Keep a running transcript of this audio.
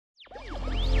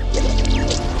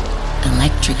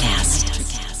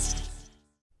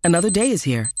Another day is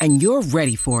here, and you're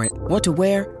ready for it. What to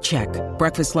wear? Check.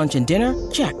 Breakfast, lunch, and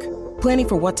dinner? Check. Planning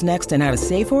for what's next and how to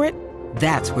save for it?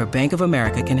 That's where Bank of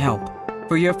America can help.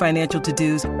 For your financial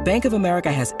to-dos, Bank of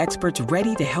America has experts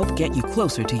ready to help get you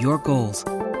closer to your goals.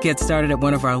 Get started at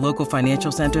one of our local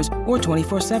financial centers or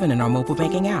 24/7 in our mobile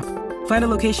banking app. Find a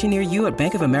location near you at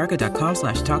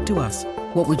bankofamerica.com/talktous.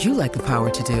 What would you like the power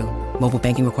to do? Mobile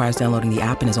banking requires downloading the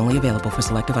app and is only available for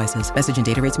select devices. Message and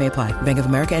data rates may apply. Bank of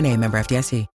America N.A., member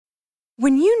FDIC.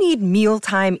 When you need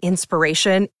mealtime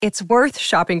inspiration, it's worth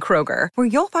shopping Kroger, where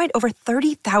you'll find over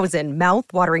 30,000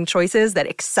 mouth-watering choices that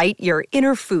excite your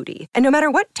inner foodie. And no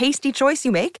matter what tasty choice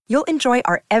you make, you'll enjoy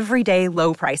our everyday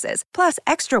low prices, plus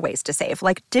extra ways to save,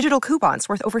 like digital coupons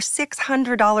worth over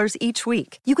 $600 each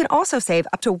week. You can also save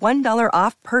up to $1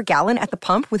 off per gallon at the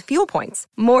pump with fuel points.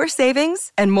 More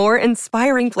savings and more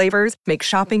inspiring flavors make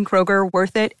shopping Kroger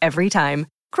worth it every time.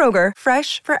 Kroger,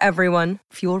 fresh for everyone.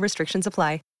 Fuel restrictions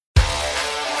apply.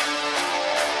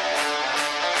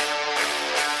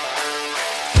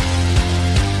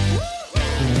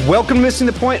 Welcome to Missing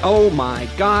the Point. Oh my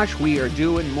gosh, we are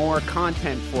doing more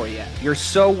content for you. You're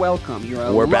so welcome. You're a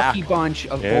lucky bunch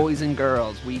of boys and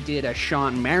girls. We did a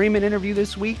Sean Merriman interview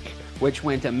this week, which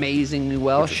went amazingly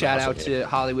well. Shout out to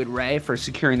Hollywood Ray for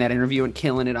securing that interview and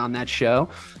killing it on that show.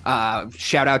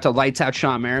 Shout out to Lights Out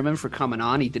Sean Merriman for coming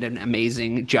on. He did an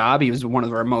amazing job. He was one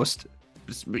of our most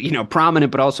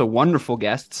prominent but also wonderful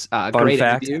guests. Great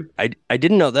fact, interview. I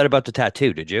didn't know that about the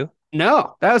tattoo. Did you?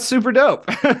 No, that was super dope.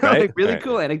 Right? Really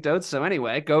cool anecdotes. So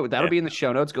anyway, that'll be in the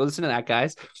show notes. Go listen to that,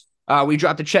 guys. We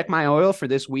dropped a Check My Oil for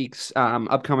this week's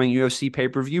upcoming UFC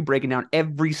pay-per-view, breaking down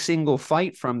every single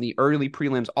fight from the early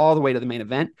prelims all the way to the main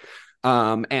event.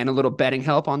 And a little betting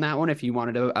help on that one if you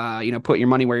wanted to put your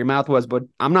money where your mouth was, but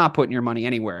I'm not putting your money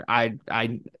anywhere.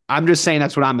 I'm just saying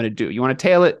that's what I'm going to do. You want to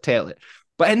tail it?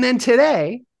 And then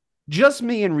today, just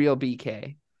me and Real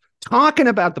BK talking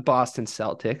about the Boston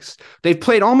Celtics. They've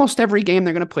played almost every game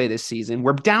they're going to play this season.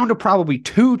 We're down to probably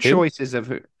two choices of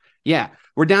who. Yeah,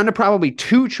 we're down to probably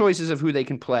two choices of who they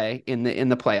can play in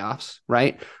the playoffs,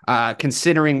 right?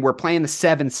 Considering we're playing the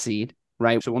 7th seed,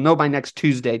 right? So we'll know by next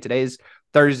Tuesday. Today's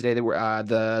Thursday, that we're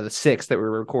the 6th that we're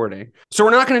recording. So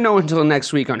we're not going to know until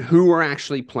next week on who we're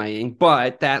actually playing,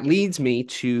 but that leads me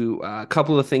to a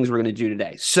couple of things we're going to do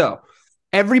today. So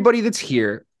everybody that's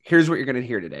here, here's what you're going to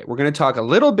hear today. We're going to talk a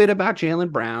little bit about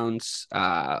Jaylen Brown's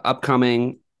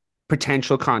upcoming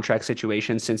potential contract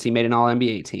situation since he made an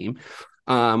All-NBA team.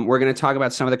 We're going to talk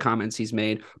about some of the comments he's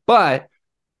made, but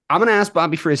I'm going to ask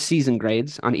Bobby for his season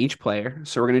grades on each player.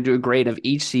 So we're going to do a grade of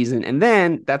each season, and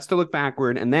then that's to look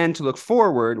backward, and then to look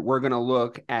forward, we're going to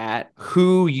look at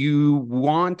who you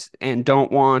want and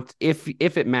don't want, if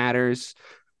it matters.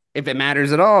 If it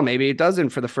matters at all, maybe it doesn't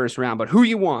for the first round, but who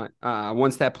you want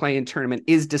once that play-in tournament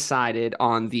is decided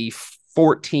on the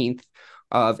 14th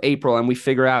of April, and we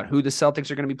figure out who the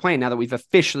Celtics are going to be playing now that we've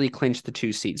officially clinched the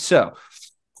 2 seeds. So,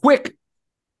 quick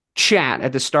chat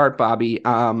at the start, Bobby.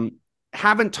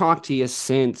 Haven't talked to you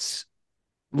since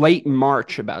late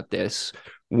March about this,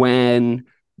 when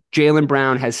Jaylen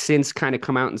Brown has since kind of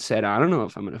come out and said, I don't know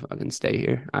if I'm going to fucking stay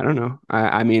here. I don't know.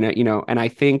 I mean, and I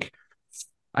think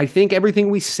everything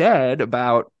we said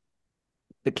about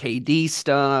the KD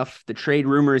stuff, the trade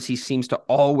rumors he seems to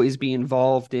always be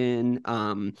involved in,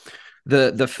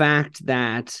 the fact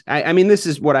that I mean, this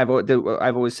is what I've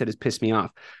always said has pissed me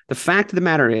off. The fact of the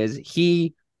matter is,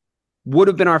 he would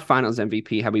have been our Finals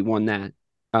MVP had we won that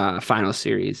final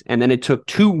series, and then it took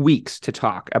 2 weeks to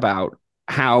talk about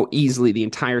how easily the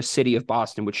entire city of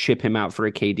Boston would ship him out for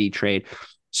a KD trade.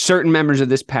 Certain members of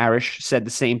this parish said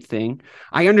the same thing.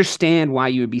 I understand why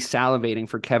you would be salivating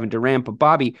for Kevin Durant, but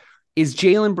Bobby, is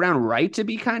Jaylen Brown right to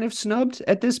be kind of snubbed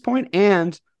at this point?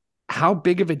 And how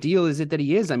big of a deal is it that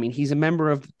he is? I mean, he's a member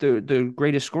of the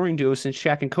greatest scoring duo since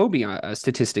Shaq and Kobe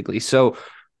statistically. So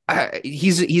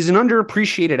he's an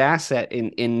underappreciated asset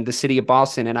in the city of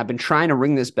Boston, and I've been trying to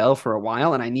ring this bell for a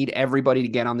while, and I need everybody to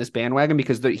get on this bandwagon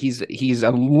because he's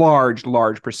a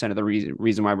large percent of the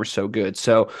reason why we're so good.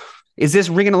 So is this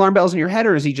ringing alarm bells in your head,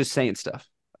 or is he just saying stuff?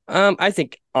 I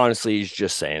think honestly he's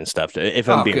just saying stuff. If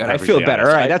I'm being good, I feel better.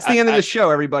 All right, that's the end of the show,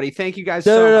 everybody. Thank you guys.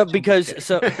 No, because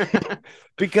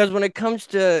when it comes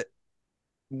to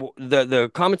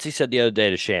the comments he said the other day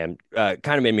to Sham, kind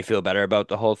of made me feel better about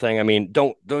the whole thing. I mean,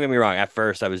 don't get me wrong. At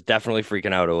first, I was definitely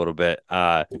freaking out a little bit,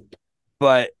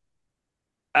 but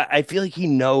I feel like he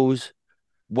knows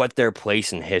what their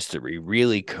place in history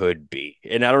really could be.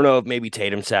 And I don't know if maybe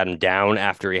Tatum sat him down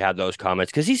after he had those comments,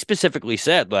 because he specifically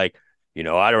said, like,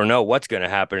 I don't know what's going to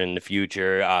happen in the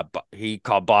future. He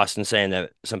called Boston saying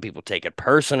that some people take it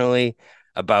personally.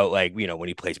 about like, when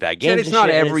he plays bad Said games it's and not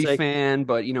shit. every Like, fan,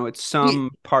 but it's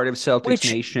some part of Celtics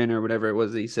which Nation or whatever it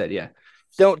was that he said. Yeah.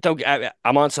 don't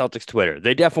I'm on Celtics Twitter.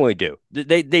 They definitely do.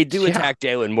 They do Yeah. attack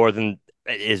Jalen more than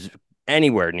is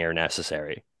anywhere near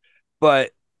necessary.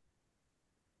 But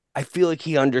I feel like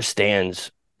he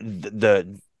understands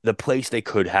the place they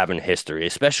could have in history,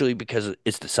 especially because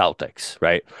it's the Celtics,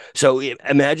 right? So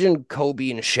imagine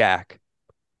Kobe and Shaq,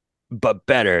 but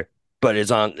better, but it's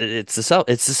the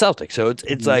Celtics. So it's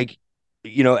Mhm. like,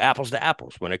 apples to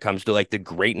apples when it comes to like the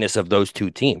greatness of those two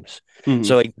teams. So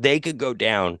Mhm. like they could go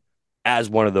down as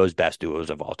one of those best duos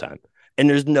of all time. And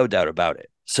there's no doubt about it.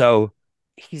 So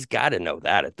he's got to know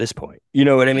that at this point. You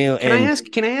know what I mean? Can I And ask?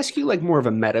 Can I ask you like more of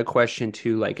a meta question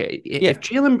too? Like, yeah, if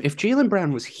Jalen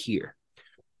Brown was here,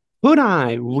 could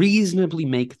I reasonably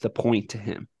make the point to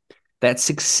him that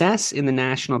success in the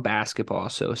National Basketball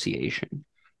Association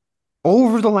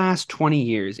over the last 20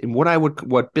 years in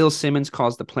what Bill Simmons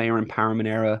calls the player empowerment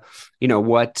era,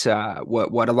 what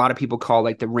a lot of people call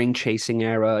like the ring chasing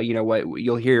era, what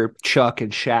you'll hear Chuck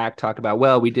and Shaq talk about,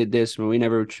 well, we did this and we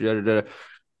never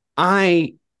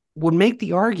I would make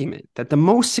the argument that the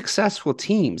most successful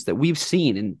teams that we've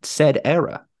seen in said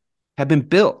era have been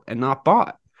built and not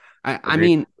bought. I agreed.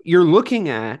 mean, you're looking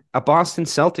at a Boston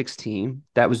Celtics team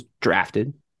that was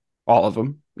drafted, all of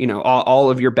them. All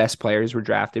of your best players were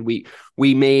drafted.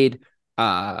 We made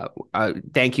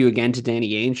thank you again to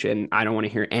Danny Ainge, and I don't want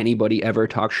to hear anybody ever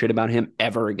talk shit about him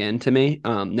ever again to me.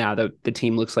 Now the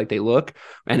team looks like they look,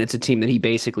 and it's a team that he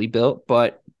basically built.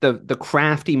 But the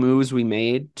crafty moves we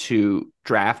made to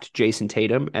draft Jason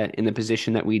Tatum in the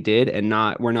position that we did, and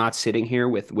we're not sitting here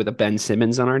with a Ben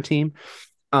Simmons on our team.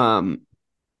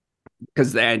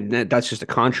 Because that's just a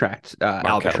contract Markel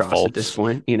albatross at this Fultz.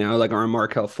 point, like or a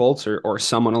Markel Fultz or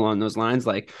someone along those lines.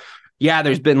 Like, yeah,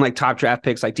 there's been like top draft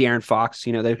picks like De'Aaron Fox.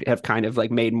 They have kind of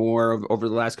like made more over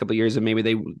the last couple of years than maybe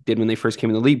they did when they first came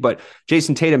in the league. But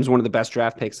Jason Tatum's one of the best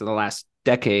draft picks of the last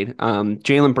decade.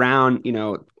 Jalen Brown,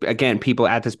 again, people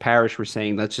at this parish were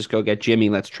saying, let's just go get Jimmy.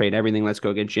 Let's trade everything. Let's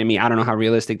go get Jimmy. I don't know how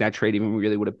realistic that trade even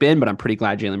really would have been, but I'm pretty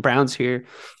glad Jalen Brown's here.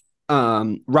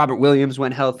 Robert Williams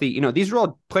went healthy. These are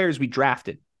all players we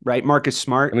drafted, right? Marcus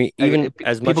Smart. I mean, even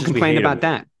as much people as we complained hate about him,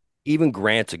 that. even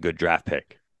Grant's a good draft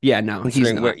pick. Yeah, no, he's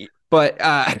Considering not. where But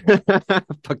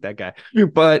fuck that guy.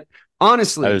 But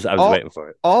honestly, I was waiting for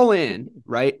it. all in,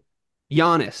 right?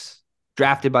 Giannis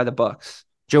drafted by the Bucks.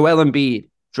 Joel Embiid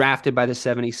drafted by the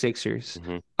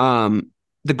 76ers.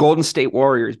 The Golden State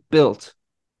Warriors built,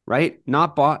 right?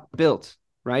 Not bought, built,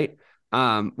 right?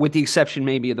 With the exception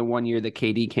maybe of the 1 year that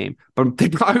KD came, but they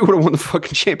probably would have won the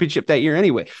fucking championship that year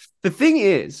anyway. The thing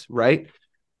is, right?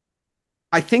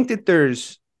 I think that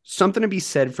there's something to be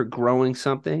said for growing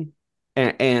something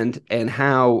and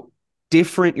how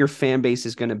different your fan base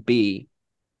is going to be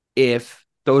if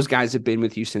those guys have been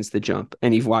with you since the jump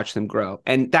and you've watched them grow.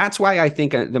 And that's why I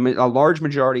think a large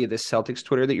majority of this Celtics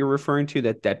Twitter that you're referring to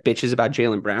that bitches about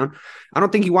Jalen Brown, I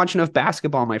don't think you watch enough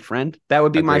basketball, my friend. That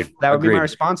would be Agreed. my Agreed.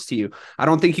 response to you. I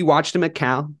don't think you watched him at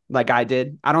Cal like I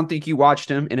did. I don't think you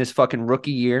watched him in his fucking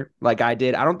rookie year like I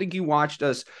did. I don't think you watched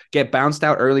us get bounced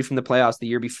out early from the playoffs the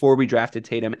year before we drafted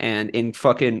Tatum and in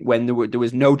fucking when there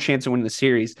was no chance of winning the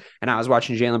series and I was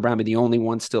watching Jalen Brown be the only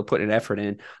one still putting an effort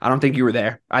in. I don't think you were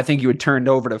there. I think you had turned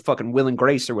over to fucking Will and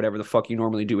Grace or whatever the fuck you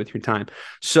normally do with your time.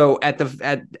 So at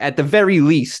the very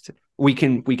least, we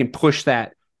can push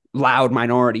that loud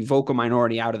minority, vocal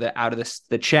minority out of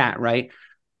the chat, right?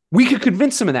 We could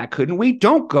convince some of that, couldn't we?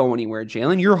 Don't go anywhere,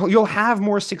 Jalen. You'll have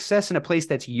more success in a place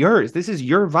that's yours. This is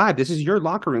your vibe. This is your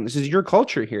locker room. This is your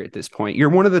culture here at this point. You're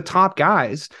one of the top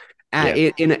guys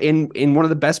in one of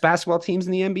the best basketball teams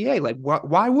in the NBA. Like,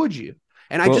 why would you?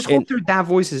 And I just hope that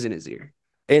voice is in his ear.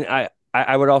 And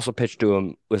I would also pitch to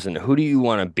him, listen, who do you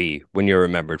want to be when you're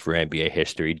remembered for NBA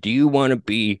history? Do you want to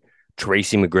be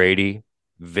Tracy McGrady,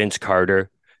 Vince Carter?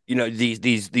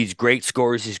 These great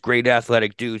scorers, these great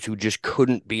athletic dudes who just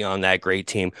couldn't be on that great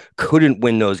team, couldn't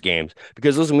win those games.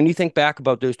 Because listen, when you think back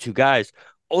about those two guys,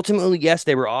 ultimately, yes,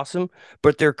 they were awesome,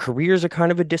 but their careers are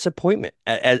kind of a disappointment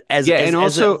and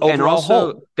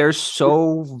also they're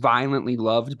so violently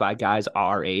loved by guys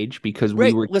our age because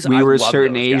right. we were a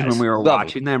certain age guys. when we were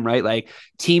watching them, right? Like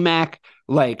T-Mac,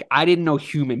 like I didn't know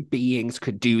human beings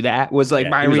could do that was like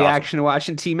my reaction to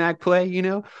watching T-Mac play,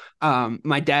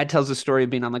 My dad tells a story of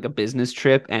being on like a business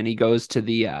trip and he goes to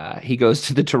the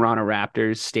Toronto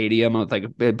Raptors stadium with like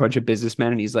a bunch of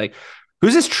businessmen and he's like,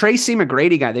 who's this Tracy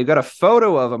McGrady guy? They've got a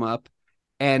photo of him up,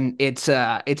 and it's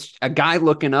a guy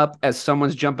looking up as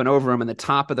someone's jumping over him, and the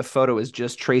top of the photo is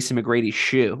just Tracy McGrady's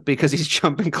shoe because he's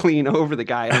jumping clean over the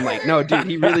guy. And I'm like, no, dude,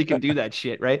 he really can do that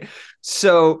shit, right?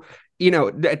 So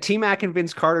T-Mac and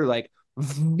Vince Carter, like,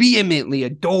 vehemently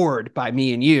adored by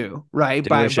me and you, right?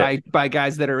 By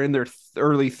guys that are in their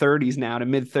early 30s now to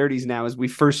mid 30s now, as we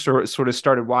first sort of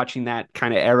started watching that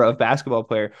kind of era of basketball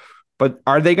player. But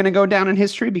are they going to go down in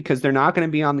history? Because they're not going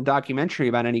to be on the documentary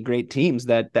about any great teams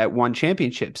that won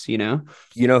championships, You know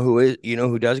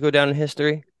who does go down in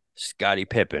history? Scottie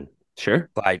Pippen. Sure.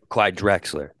 Clyde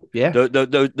Drexler. Yeah.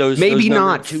 Those maybe those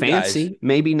not fancy, guys.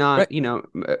 maybe not,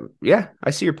 right. Yeah,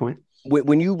 I see your point.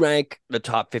 When you rank the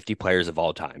top 50 players of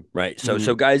all time, right?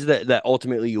 So guys that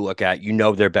ultimately you look at,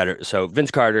 they're better. So Vince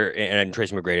Carter and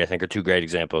Tracy McGrady, I think, are two great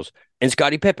examples. And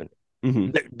Scottie Pippen.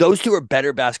 Those two are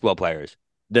better basketball players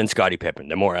than Scottie Pippen.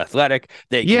 They're more athletic.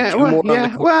 They can do more on the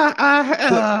court. Well,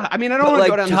 I mean, I don't want to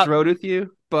go down this road with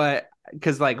you, but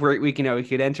because like we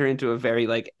could enter into a very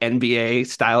like NBA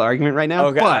style argument right now.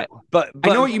 Okay. But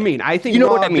I know what you mean. I think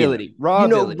raw ability, raw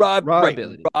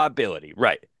ability,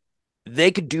 right?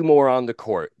 They could do more on the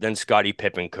court than Scottie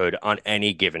Pippen could on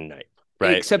any given night.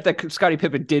 Right. Except that Scottie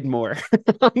Pippen did more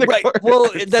on the court. Well,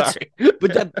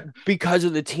 because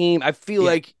of the team. I feel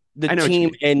like the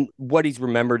team and what he's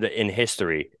remembered in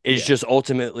history is just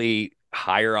ultimately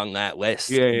higher on that list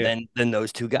than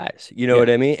those two guys. You know what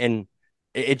I mean? And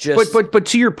it just but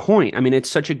to your point, I mean, it's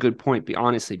such a good point,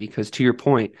 honestly, because to your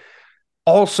point,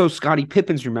 also Scottie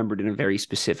Pippen's remembered in a very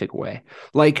specific way.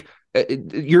 Like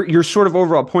your sort of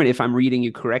overall point, if I'm reading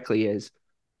you correctly, is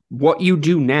what you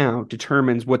do now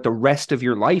determines what the rest of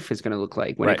your life is going to look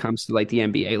like when it comes to like the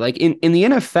NBA. Like in the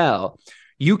NFL,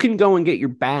 you can go and get your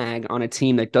bag on a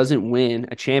team that doesn't win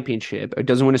a championship or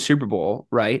doesn't win a Super Bowl,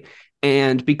 right?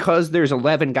 And because there's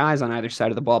 11 guys on either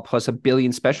side of the ball plus a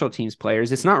billion special teams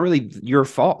players, it's not really your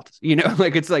fault.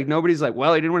 Like it's like nobody's like,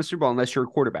 well, he didn't win a Super Bowl unless you're a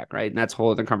quarterback, right? And that's a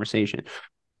whole other conversation.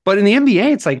 But in the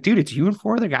NBA, it's like, dude, it's you and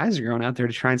four other guys are going out there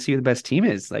to try and see who the best team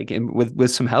is, like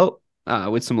with some help,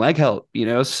 with some leg help,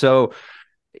 So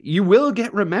you will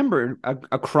get remembered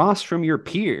across from your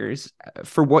peers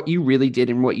for what you really did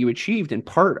and what you achieved. And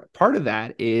part of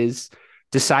that is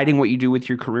deciding what you do with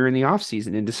your career in the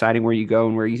offseason and deciding where you go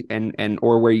and where you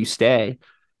or where you stay.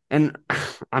 And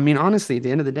I mean, honestly, at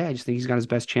the end of the day, I just think he's got his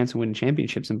best chance of winning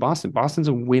championships in Boston. Boston's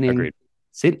a winning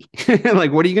city.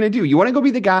 Like, what are you going to do? You want to go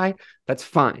be the guy? That's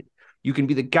fine. You can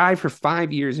be the guy for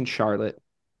 5 years in Charlotte,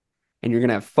 and you're going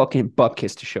to have fucking butt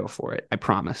kiss to show for it. I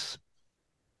promise.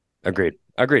 Agreed.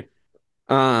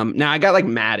 Now I got like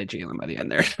mad at Jalen by the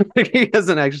end there. He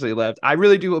hasn't actually left. I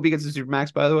really do hope he gets the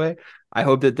Supermax, by the way. I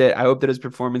hope that his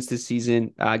performance this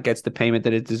season gets the payment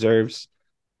that it deserves.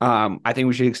 I think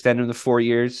we should extend him to 4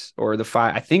 years or the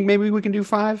 5. I think maybe we can do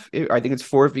 5. I think it's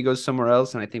 4 if he goes somewhere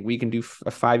else. And I think we can do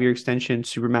a 5-year extension,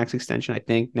 Supermax extension. I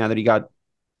think now that he got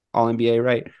all NBA,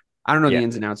 right? I don't know the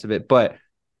ins and outs of it, but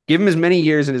give him as many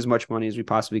years and as much money as we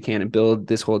possibly can and build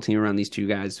this whole team around these two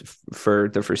guys for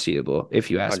the foreseeable,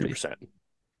 if you ask 100%. me.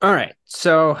 All right.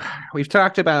 So we've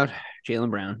talked about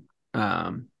Jaylen Brown.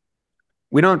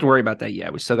 We don't have to worry about that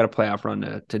yet. We still got a playoff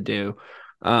run to do.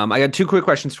 I got 2 quick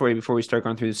questions for you before we start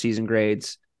going through the season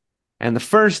grades. And the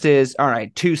first is, all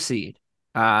right, 2 seed.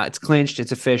 It's clinched.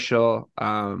 It's official.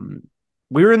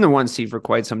 We were in the 1 seed for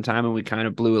quite some time, and we kind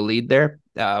of blew a lead there,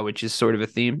 which is sort of a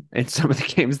theme in some of the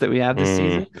games that we have this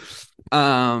season.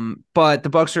 But the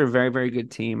Bucks are a very, very good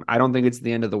team. I don't think it's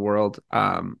the end of the world.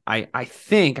 I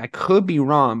think I could be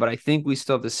wrong, but I think we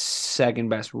still have the second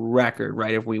best record,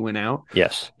 right? If we win out.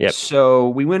 Yes. Yep. So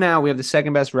we win out. We have the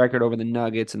second best record over the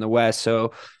Nuggets in the West.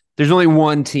 So there's only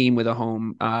one team with a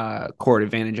home court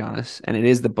advantage on us, and it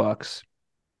is the Bucks.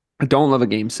 I don't love a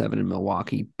Game 7 in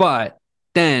Milwaukee, but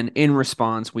then in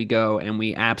response, we go and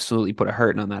we absolutely put a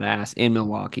hurting on that ass in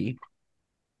Milwaukee.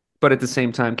 But at the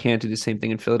same time, can't do the same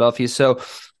thing in Philadelphia. So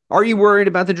are you worried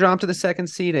about the drop to the 2nd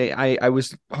seed? I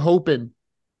was hoping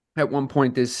at one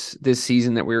point this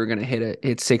season that we were going to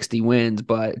hit 60 wins,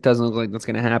 but it doesn't look like that's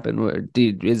going to happen.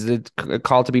 Dude, is it a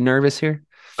call to be nervous here?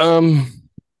 So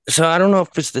I don't know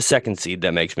if it's the 2nd seed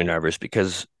that makes me nervous,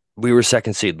 because we were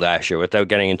 2nd seed last year. Without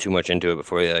getting in too much into it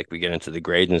before we get into the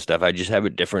grades and stuff, I just have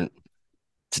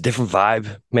it's a different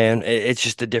vibe, man. It's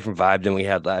just a different vibe than we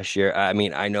had last year. I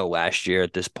mean, I know last year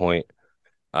at this point,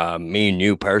 me and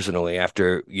you personally,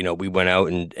 after, we went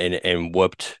out and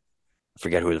whooped, I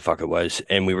forget who the fuck it was,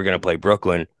 and we were going to play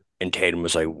Brooklyn, and Tatum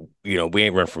was like, we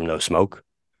ain't run from no smoke.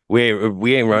 We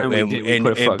ain't run. We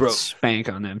put a fucking spank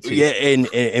on them too. Yeah,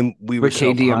 and we were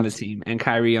KD on the team and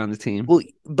Kyrie on the team. Well,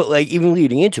 but like even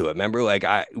leading into it, remember, like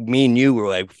me and you were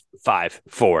like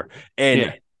 5-4,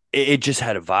 and it just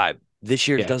had a vibe. This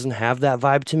year doesn't have that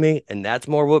vibe to me, and that's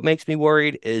more what makes me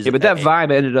worried. But that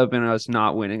vibe ended up in us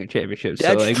not winning a championship.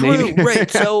 That's so like true, maybe... right?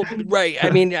 So right,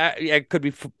 I mean, I could be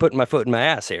putting my foot in my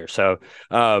ass here. So,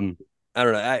 I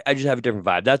don't know. I just have a different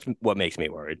vibe. That's what makes me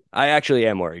worried. I actually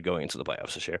am worried going into the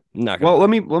playoffs this year. I'm not gonna Well,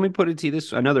 lie. let me put it to you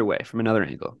this another way, from another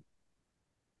angle.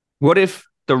 What if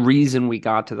the reason we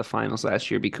got to the finals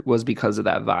last year was because of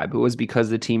that vibe? It was because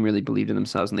the team really believed in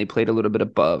themselves and they played a little bit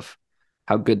above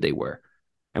how good they were.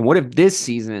 And what if this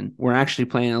season we're actually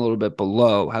playing a little bit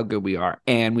below how good we are,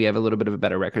 and we have a little bit of a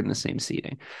better record in the same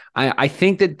seeding? I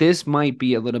think that this might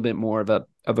be a little bit more of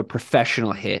a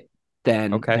professional hit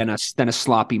than Okay. than a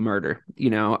sloppy murder.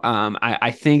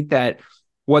 I think that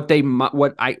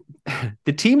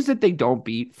the teams that they don't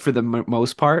beat for the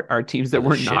most part are teams that The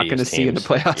we're not going to shittiest see in the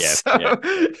teams. playoffs. Yeah. So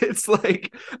Yeah. it's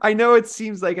like, I know it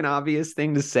seems like an obvious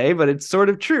thing to say, but it's sort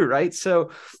of true, right? So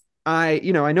I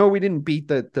know we didn't beat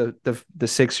the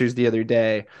Sixers the other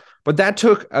day, but that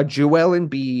took a Joel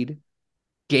Embiid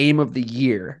game of the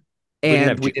year,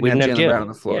 and we didn't We have didn't have Jaylen Brown on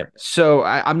Jalen. the Yeah. floor. So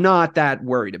I'm not that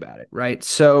worried about it, right?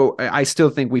 So I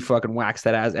still think we fucking wax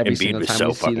that ass every Embiid single was time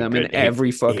we so see fucking them, in good.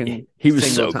 every fucking He was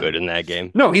single so time. good in that game.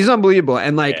 No, he's unbelievable.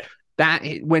 And like Yeah. that,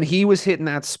 when he was hitting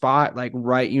that spot, like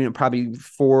right, probably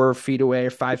 4 feet away or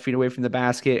 5 feet away from the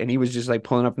basket, and he was just like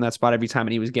pulling up in that spot every time,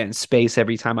 and he was getting space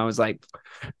every time. I was like,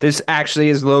 this actually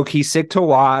is low key sick to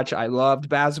watch. I loved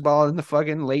basketball in the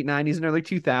fucking late 90s and early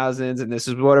 2000s. And this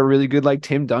is what a really good like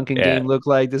Tim Duncan Yeah. game looked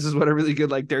like. This is what a really good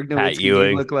like Dirk Pat Nowitzki game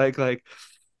Ewing. looked like.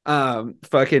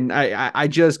 Fucking I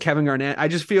just Kevin Garnett. I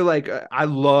just feel like I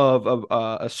love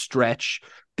a stretch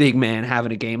big man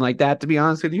having a game like that, to be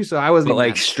honest with you. So I wasn't But even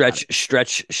like that mad about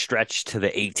it. stretch to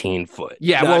the 18 foot.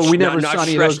 Yeah, well, Not we not never not saw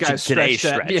any of those stretch to guys today's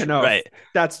stretch that. stretch. Right.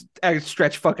 That's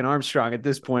stretch fucking Armstrong at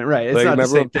this point, right? It's Like not the remember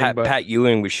same when thing, but Pat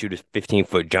Ewing would shoot a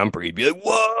 15-foot jumper, he'd be like,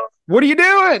 "Whoa!" what are you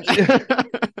doing?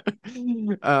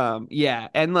 Yeah,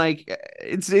 and like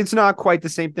it's not quite the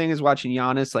same thing as watching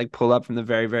Giannis like pull up from the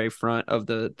very, very front of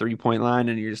the 3-point line,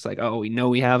 and you're just like, oh, we know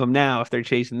we have him now. If they're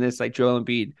chasing this, like Joel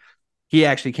Embiid, he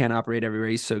actually can't operate everywhere.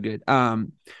 He's so good.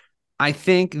 I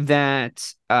think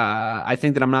that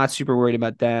I'm not super worried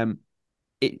about them.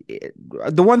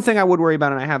 The one thing I would worry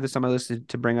about, and I have this on my list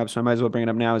to bring up, so I might as well bring it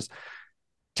up now, is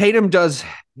Tatum does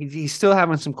he's still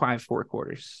having some quiet four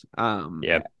quarters.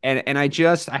 Yeah. And I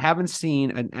haven't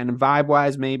seen, and vibe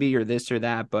wise maybe or this or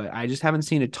that, but I just haven't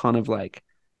seen a ton of like,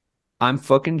 I'm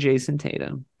fucking Jason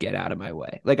Tatum, get out of my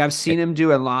way. Like I've seen him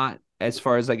do a lot as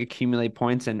far as like accumulate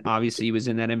points, and obviously he was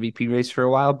in that MVP race for a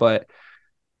while, but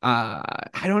I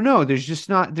don't know. There's just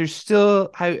not. There's still.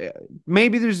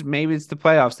 Maybe it's the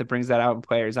playoffs that brings that out in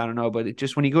players. I don't know, but it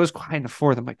just when he goes quiet in the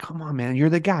fourth, I'm like, come on, man, you're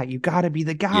the guy. You got to be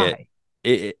the Yeah. guy.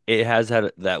 It has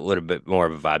had that little bit more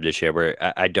of a vibe this year where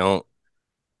I don't.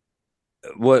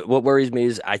 What worries me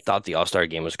is I thought the All-Star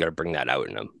game was going to bring that out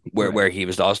in him, Right. where he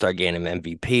was the All-Star game and Well,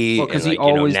 MVP, because and he like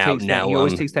you know always takes that. He now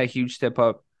always takes that huge step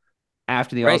up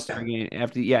after the All right, Star game. and he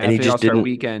After the All just Star didn't.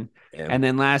 weekend, Yeah. and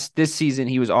then this season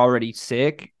he was already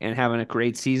sick and having a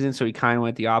great season, so he kind of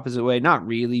went the opposite way. Not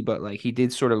really, but like he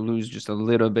did sort of lose just a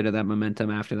little bit of that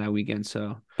momentum after that weekend.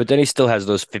 So But then he still has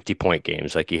those 50-point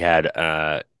games, like he had.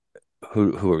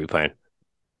 Who are we playing?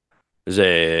 It was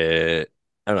I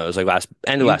don't know. It was like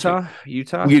end of last week.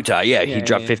 Utah, Natal, yeah, he yeah,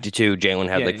 dropped yeah, 52. Jalen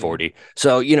had yeah, like yeah. 40.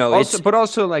 So, Also, it's but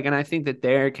also like, and I think that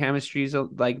their chemistry's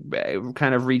like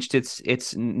kind of reached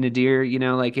its nadir.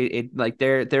 Like like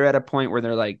they're at a point where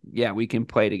they're like, yeah, we can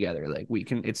play together. Like we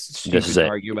can. It's this stupid is to it.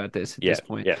 argue about this at Yeah, this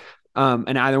point. yeah.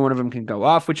 And either one of them can go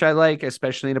off, which I like,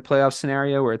 especially in a playoff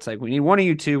scenario where it's like we need one of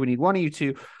you two, we need one of you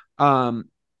two.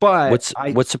 But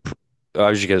I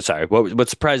was just gonna sorry. What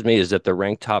surprised me is that they're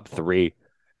ranked top three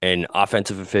in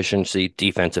offensive efficiency,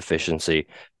 defense efficiency,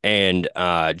 and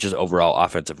just overall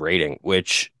offensive rating,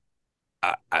 which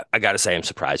I gotta say I'm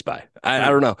surprised by. I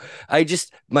don't know. I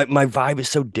just my vibe is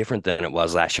so different than it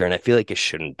was last year, and I feel like it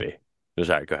shouldn't be.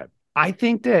 Sorry, go ahead. I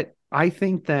think that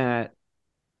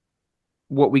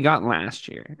what we got last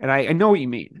year, and I know what you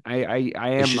mean. I It's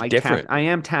am just like tapped. different. I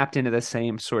am tapped into the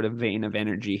same sort of vein of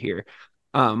energy here.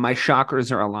 My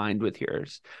chakras are aligned with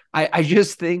yours. I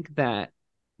just think that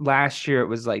last year it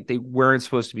was like they weren't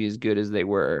supposed to be as good as they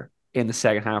were in the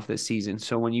second half of the season.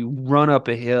 So when you run up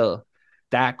a hill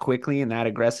that quickly and that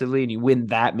aggressively, and you win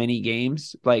that many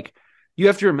games, like you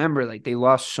have to remember, like they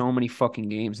lost so many fucking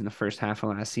games in the first half of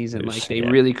last season. Like they Yeah.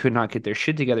 really could not get their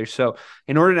shit together. So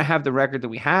in order to have the record that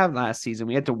we have last season,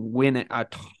 we had to win a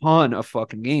ton of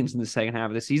fucking games in the second half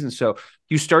of the season. So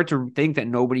you start to think that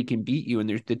nobody can beat you, and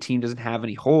the team doesn't have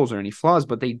any holes or any flaws,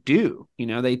 but they do.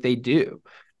 They do.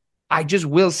 I just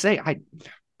will say,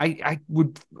 I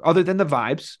would, other than the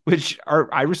vibes, which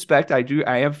I respect, I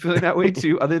am feeling that way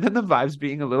too. Other than the vibes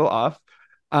being a little off,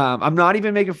 I'm not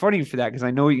even making fun of you for that because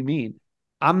I know what you mean.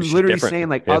 I'm It's just literally different. saying,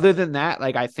 like, Yeah. other than that,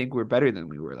 like, I think we're better than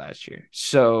we were last year.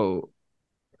 So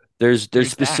There's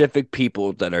There's that. specific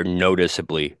people that are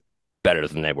noticeably better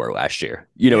than they were last year.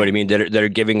 You know what I mean? That are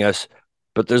giving us.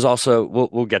 But there's also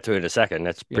we'll get to it in a second.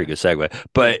 That's a pretty good segue.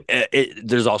 But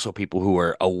there's also people who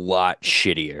are a lot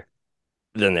shittier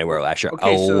than they were last year.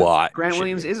 Okay, A so lot Grant shittier.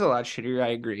 Williams is a lot shittier. I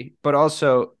agree, but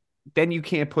also then you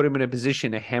can't put him in a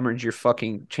position to hemorrhage your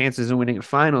fucking chances of winning a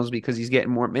finals because he's getting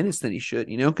more minutes than he should.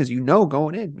 Because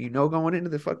going into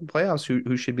the fucking playoffs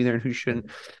who should be there and who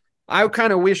shouldn't. I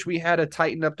kind of wish we had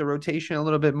tightened up the rotation a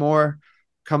little bit more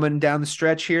coming down the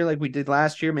stretch here like we did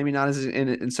last year. Maybe not as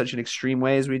in such an extreme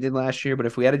way as we did last year, but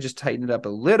if we had to just tighten it up a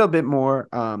little bit more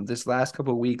this last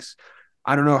couple of weeks,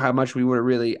 I don't know how much we would have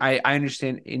really. I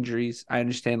understand injuries. I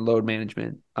understand load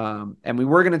management. And we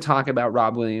were going to talk about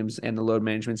Rob Williams and the load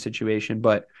management situation,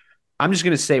 but I'm just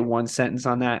going to say one sentence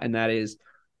on that, and that is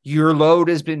your load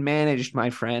has been managed,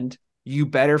 my friend. You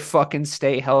better fucking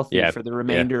stay healthy for the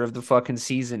remainder of the fucking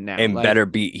season now. And he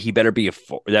better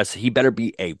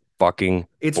be a fucking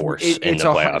force in the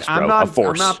playoffs, bro. A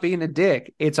force. I'm not being a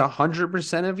dick. It's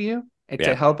 100% of you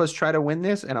to help us try to win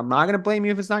this, and I'm not going to blame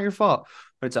you if it's not your fault.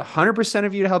 But it's 100%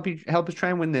 of you to help us try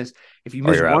and win this. If you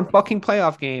miss one fucking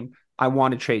playoff game, I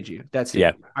want to trade you. That's it.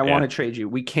 Yeah. I want to trade you.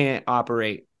 We can't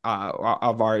operate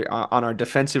on our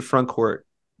defensive front court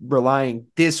relying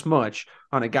this much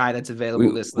on a guy that's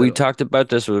available this little. We talked about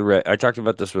this with Ray. I talked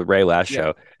about this with Ray last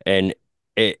show, and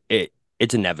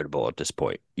it's inevitable at this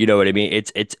point. You know what I mean?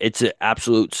 It's an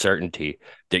absolute certainty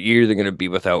that you're either going to be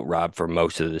without Rob for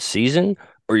most of the season,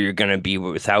 or you're going to be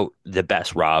without the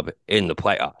best Rob in the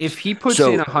playoffs. If he puts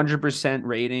in 100%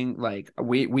 rating, like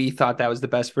we thought that was the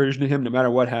best version of him, no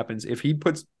matter what happens. If he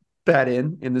puts that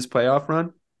in this playoff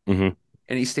run, and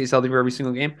he stays healthy for every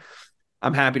single game,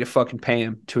 I'm happy to fucking pay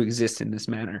him to exist in this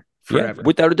manner forever,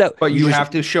 without a doubt. But you have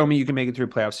to show me you can make it through a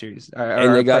playoff series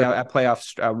or a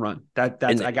playoff run.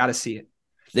 I got to see it.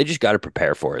 They just got to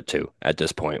prepare for it too at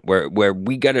this point, where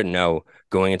we got to know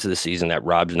going into the season that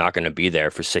Rob's not going to be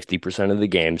there for 60% of the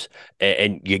games,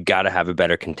 and you got to have a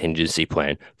better contingency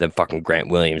plan than fucking Grant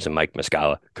Williams and Mike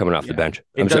Muscala coming off the bench.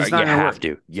 I'm sorry, you have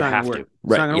to. You have to.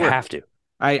 Right, you have to.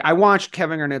 I watched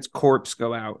Kevin Garnett's corpse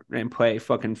go out and play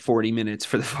fucking 40 minutes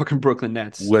for the fucking Brooklyn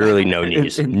Nets. Literally no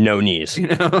knees. No knees.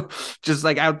 Just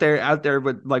like out there,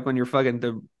 but like when you're fucking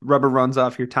the rubber runs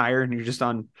off your tire and you're just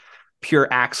on pure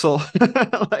axle,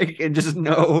 and just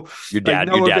your dad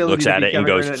looks at it and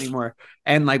goes anymore.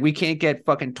 And like we can't get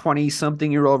fucking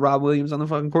 20-something-year-old Rob Williams on the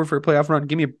fucking court for a playoff run.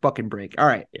 Give me a fucking break. All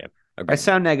right. Yeah. I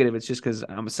sound negative. It's just because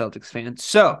I'm a Celtics fan.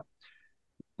 So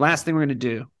last thing we're gonna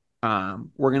do.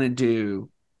 We're going to do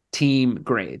team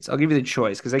grades. I'll give you the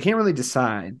choice because I can't really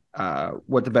decide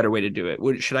what the better way to do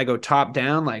it. Should I go top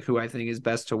down, like who I think is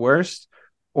best to worst?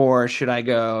 Or should I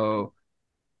go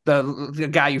the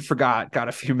guy you forgot got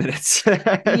a few minutes?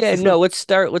 Let's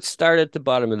start at the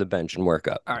bottom of the bench and work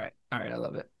up. All right. I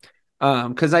love it.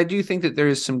 Because I do think that there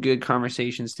is some good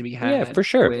conversations to be had. Yeah, for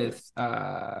sure. With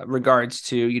regards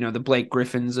to, the Blake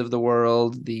Griffins of the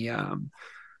world, the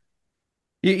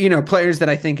players that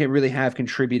I think really have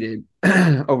contributed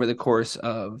over the course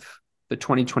of the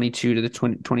 2022 to the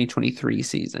 2023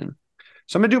 season.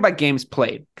 So I'm going to do it by games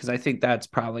played because I think that's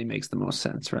probably makes the most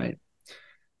sense, right?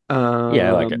 Yeah,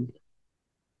 I like it.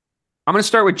 I'm going to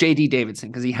start with J.D. Davidson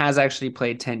because he has actually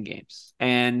played 10 games.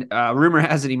 And rumor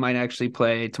has it he might actually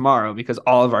play tomorrow because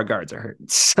all of our guards are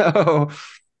hurt. So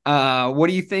what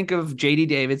do you think of J.D.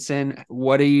 Davidson?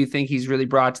 What do you think he's really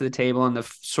brought to the table in the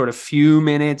sort of few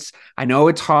minutes? I know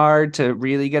it's hard to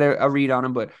really get a read on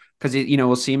him, but because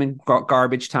we'll see him in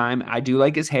garbage time. I do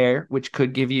like his hair, which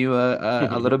could give you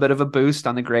a little bit of a boost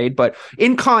on the grade. But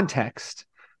in context,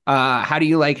 how do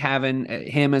you like having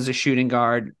him as a shooting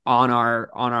guard on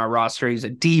our roster? He's a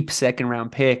deep second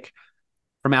round pick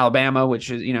from Alabama, which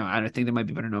is, I don't think they might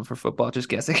be better known for football, just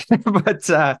guessing. But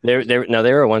they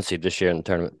were a 1 seed this year in the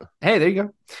tournament. Hey, there you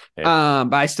go. Yeah.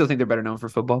 But I still think they're better known for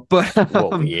football. But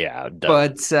yeah.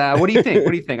 But what do you think?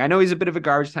 What do you think? I know he's a bit of a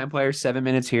garbage time player. 7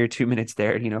 minutes here, 2 minutes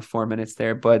there. 4 minutes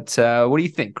there. But what do you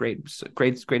think? Grade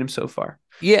him so far.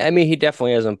 Yeah, I mean, he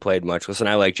definitely hasn't played much. Listen,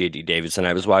 I like J.D. Davidson.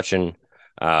 I was watching.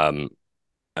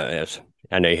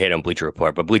 I know you hate on Bleacher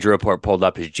Report, but Bleacher Report pulled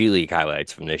up his G League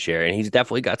highlights from this year, and he's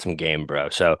definitely got some game, bro.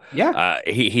 So yeah,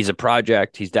 he's a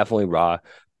project. He's definitely raw,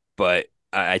 but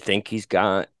I think he's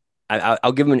got.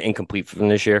 I'll give him an incomplete from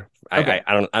this year. Okay.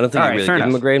 I don't think I really give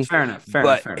him a grade. Fair enough.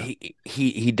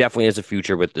 He definitely has a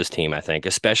future with this team. I think,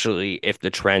 especially if the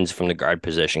trends from the guard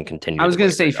position continue. I was going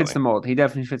to say he fits the mold. He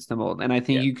definitely fits the mold, and I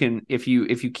think you can if you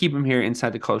keep him here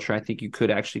inside the culture. I think you could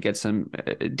actually get some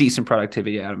decent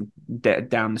productivity out of him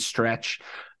down the stretch.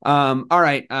 All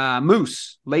right,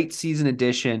 Moose, late season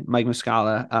edition, Mike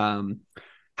Muscala.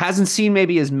 Hasn't seen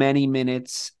maybe as many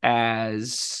minutes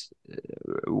as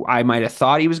I might have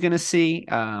thought he was going to see.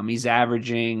 He's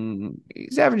averaging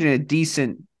a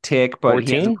decent tick, but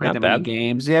he hasn't 14, played not that many bad.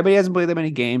 games. Yeah, but he hasn't played that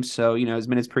many games, so his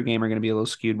minutes per game are going to be a little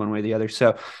skewed one way or the other.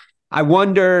 So I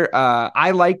wonder.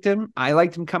 I liked him. I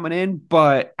liked him coming in,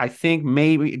 but I think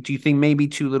maybe. Do you think maybe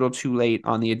too little, too late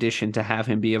on the addition to have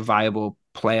him be a viable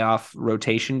playoff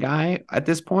rotation guy at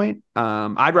this point?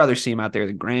 I'd rather see him out there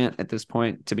than Grant at this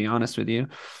point, to be honest with you.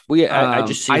 Well, yeah, I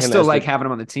just see I him still as like having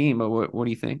him on the team, but what do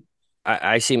you think?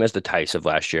 I see him as the Tice of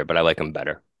last year, but I like him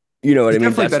better. You know what He's I mean?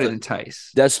 definitely better than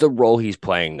Tice. That's the role he's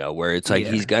playing though, where it's like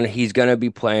Yeah. he's gonna be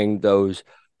playing those.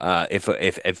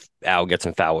 If Al gets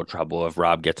in foul trouble, if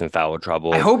Rob gets in foul I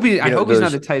trouble, hope he. I you know hope he's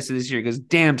not those. the Tice of this year because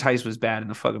damn, Tice was bad in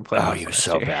the fucking Oh, playoffs he was last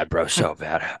so year. bad, bro, so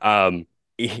bad.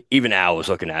 Even Al was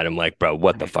looking at him like, bro,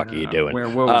 what the I fuck are you know.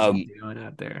 doing? What was he doing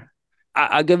out there?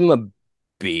 I'll give him a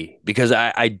B because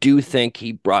I do think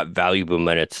he brought valuable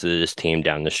minutes to this team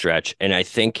down the stretch. And I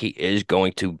think he is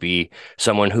going to be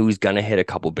someone who's going to hit a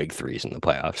couple big threes in the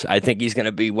playoffs. I think he's going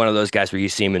to be one of those guys where you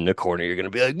see him in the corner, you're going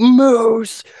to be like,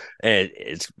 Moose. And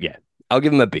yeah, I'll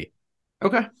give him a B.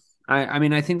 Okay. I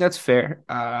mean, I think that's fair.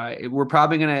 We're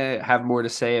probably going to have more to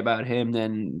say about him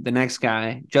than the next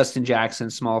guy, Justin Jackson,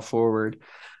 small forward.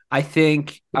 I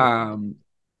think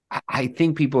I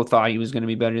think people thought he was going to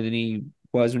be better than he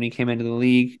was when he came into the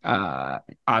league.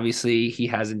 Obviously, he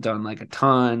hasn't done like a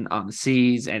ton on the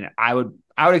seas, and I would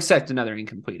accept another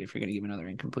incomplete if you're going to give another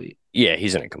incomplete. Yeah,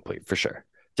 he's an incomplete for sure.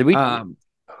 Did we?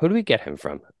 Who do we get him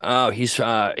from? Oh, he's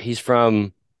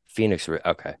from Phoenix.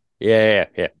 Okay. Yeah.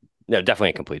 No, definitely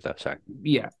incomplete though. Sorry.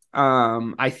 Yeah.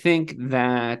 I think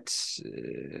that's.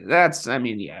 I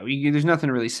mean, yeah. There's nothing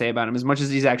to really say about him. As much as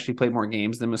he's actually played more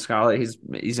games than Muscala,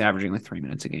 he's averaging like 3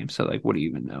 minutes a game. So like, what do you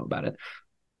even know about it?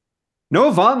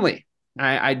 Noah Vonleh.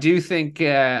 I do think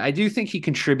he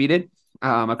contributed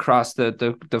across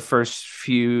the first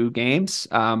few games.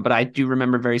 But I do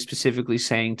remember very specifically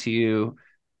saying to you,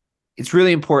 it's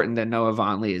really important that Noah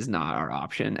Vonleh is not our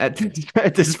option at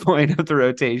this point of the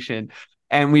rotation.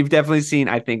 And we've definitely seen,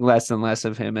 I think, less and less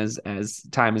of him as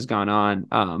time has gone on.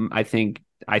 I think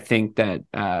that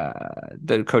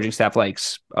the coaching staff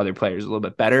likes other players a little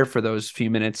bit better for those few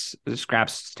minutes,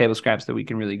 table scraps that we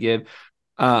can really give.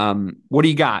 What do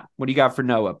you got? What do you got for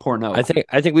Noah? Poor Noah.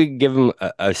 I think we can give him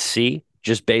a C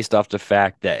just based off the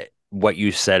fact that what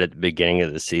you said at the beginning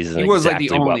of the season, he was exactly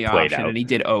like the only what played option, out. and he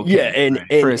did okay.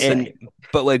 Yeah, right,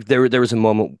 but like there was a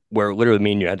moment where literally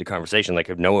me and you had the conversation. Like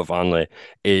if Noah Vonleh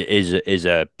is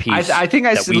a piece, I think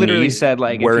I literally said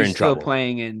like we're if he's in still trouble.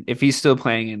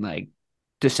 playing in like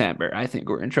December, I think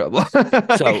we're in trouble.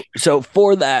 So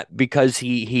for that, because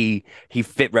he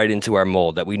fit right into our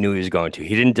mold that we knew he was going to.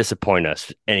 He didn't disappoint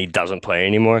us, and he doesn't play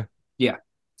anymore. Yeah,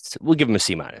 so we'll give him a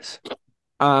C minus.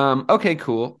 Okay,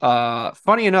 cool.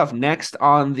 Funny enough, next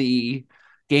on the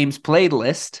games played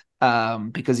list,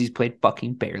 because he's played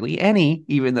fucking barely any,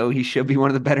 even though he should be one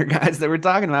of the better guys that we're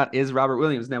talking about, is Robert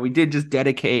Williams. Now, we did just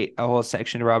dedicate a whole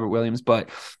section to Robert Williams, but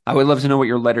I would love to know what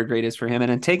your letter grade is for him.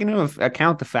 And then take into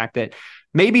account the fact that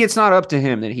maybe it's not up to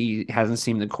him that he hasn't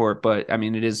seen the court, but I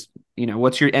mean, it is,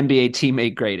 what's your NBA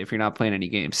teammate grade if you're not playing any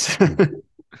games?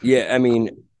 Yeah, I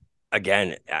mean,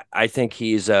 again, I think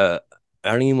he's I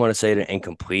don't even want to say it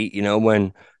incomplete.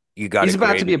 When you got he's a about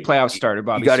grade, to be a playoff starter,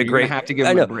 Bobby. you got so a you're gonna grade. have to give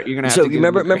I him know. a break. You're gonna have So to give him a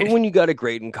remember grade. when you got a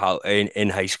grade in college, in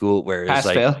high school, where it's Pass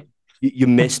like fail. you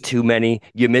missed too many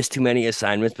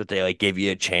assignments, but they like gave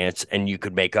you a chance and you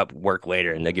could make up work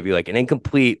later, and they give you like an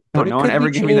incomplete, No, but no it one could ever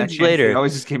be gave me that changed chance. They later.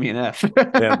 always just gave me an F.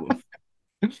 Yeah.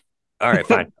 All right,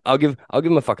 fine. I'll give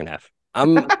him a fucking F.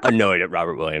 I'm annoyed at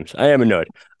Robert Williams. I am annoyed.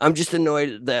 I'm just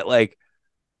annoyed that like.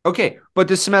 Okay, but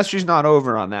the semester's not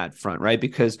over on that front, right?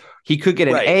 Because he could get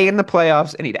an Right. A in the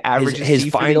playoffs and he'd average his C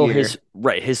final for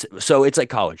the year. so it's like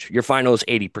college. Your final is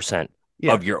 80%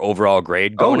 Yeah. of your overall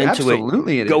grade. Oh,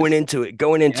 absolutely it is. Going into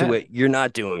Yeah. it, you're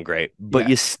not doing great, but Yeah.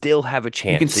 you still have a You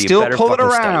chance. can So you still better pull it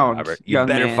fucking study, around, Robert. You young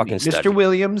better man. fucking Mr. study.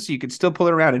 Williams, you could still pull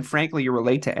it around. And frankly, you're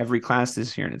late to every class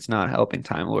this year, and it's not helping,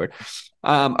 Time Lord.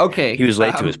 Okay. He was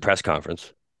late to his press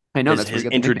conference. I know His that's where he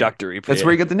got introductory. the nickname. That's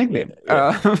where he got the nickname.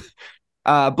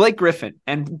 Blake Griffin,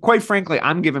 and quite frankly,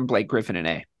 I'm giving Blake Griffin an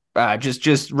A.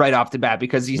 Just right off the bat,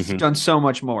 because he's done so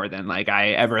much more than like I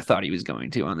ever thought he was going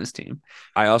to on this team.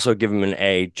 I also give him an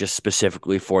A just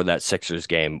specifically for that Sixers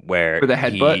game where For the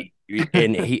headbutt.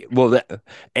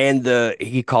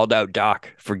 He called out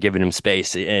Doc for giving him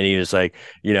space, and he was like,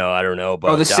 I don't know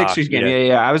about the Doc, Sixers game.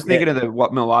 Yeah. I was thinking of the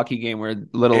Milwaukee game where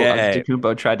little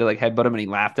Antetokounmpo tried to like headbutt him and he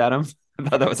laughed at him. I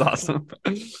thought that was awesome.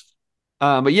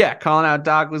 But yeah, calling out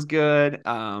Doc was good.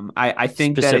 I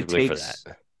think that it takes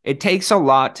it takes a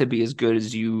lot to be as good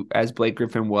as Blake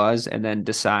Griffin was, and then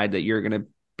decide that you're going to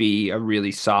be a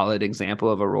really solid example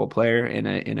of a role player in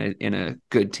a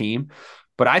good team.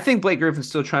 But I think Blake Griffin's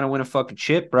still trying to win a fucking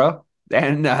chip, bro.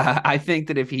 And I think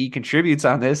that if he contributes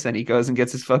on this and he goes and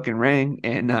gets his fucking ring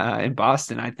in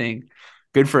Boston, I think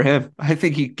good for him. I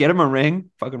think he get him a ring,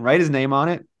 fucking write his name on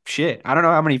it. Shit, I don't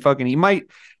know how many fucking he might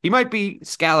be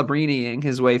Scalabriniing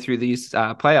his way through these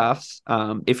playoffs.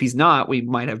 If he's not, we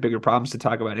might have bigger problems to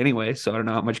talk about anyway. So I don't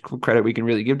know how much credit we can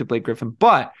really give to Blake Griffin,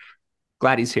 but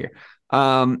glad he's here.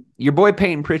 Your boy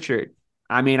Peyton Pritchard.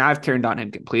 I mean, I've turned on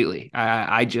him completely.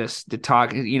 I just the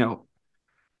talk,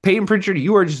 Peyton Pritchard,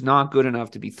 you are just not good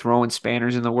enough to be throwing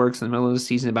spanners in the works in the middle of the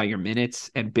season about your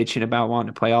minutes and bitching about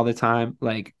wanting to play all the time.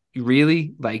 Like,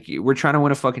 really? Like, we're trying to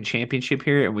win a fucking championship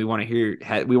here, and we want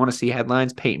to see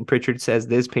headlines. Peyton Pritchard says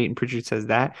this, Peyton Pritchard says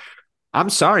that. I'm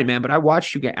sorry, man, but I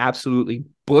watched you get absolutely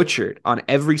butchered on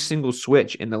every single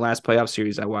switch in the last playoff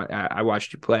series I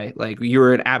watched you play. Like, you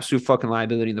were an absolute fucking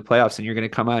liability in the playoffs, and you're going to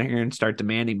come out here and start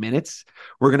demanding minutes.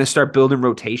 We're going to start building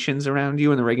rotations around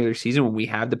you in the regular season when we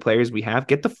have the players we have.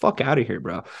 Get the fuck out of here,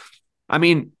 bro. I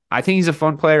mean, I think he's a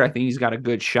fun player. I think he's got a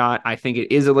good shot. I think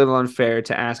it is a little unfair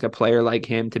to ask a player like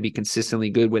him to be consistently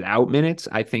good without minutes.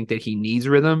 I think that he needs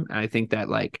rhythm. I think that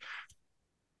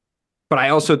but I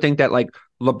also think that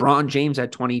LeBron James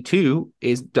at 22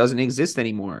 doesn't exist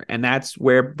anymore. And that's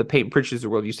where the Peyton Pritchards of the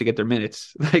world used to get their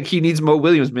minutes. Like, he needs Mo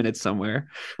Williams minutes somewhere.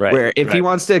 Right. Where if he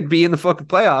wants to be in the fucking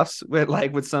playoffs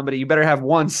with somebody, you better have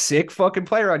one sick fucking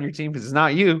player on your team, because it's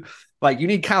not you. Like, you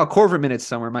need Kyle Korver minutes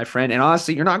somewhere, my friend. And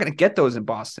honestly, you're not going to get those in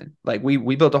Boston. Like,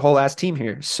 we built a whole ass team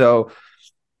here. So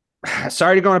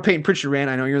sorry to go on a Peyton Pritchard rant.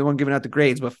 I know you're the one giving out the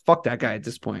grades, but fuck that guy at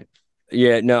this point.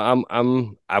 Yeah, no, I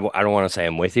don't want to say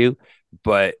I'm with you,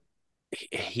 but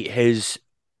his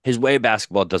way of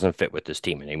basketball doesn't fit with this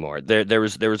team anymore. There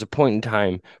was a point in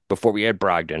time before we had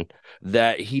Brogdon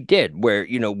that he did, where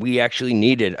we actually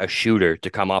needed a shooter to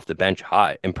come off the bench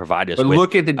hot and provide us. But with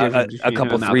look at the difference. A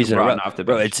couple threes in a row, off the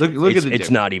bench. Bro.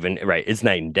 It's not even right. It's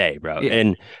night and day, bro.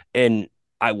 Yeah. And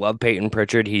I love Peyton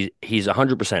Pritchard. He's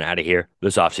 100% out of here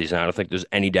this offseason. I don't think there's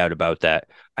any doubt about that.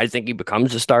 I think he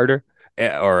becomes a starter.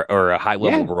 Or a high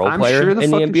level role player in the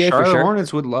NBA Charlotte for sure.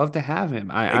 Hornets would love to have him.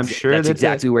 I'm sure that's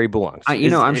exactly where he belongs.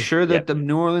 I'm sure that the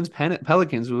New Orleans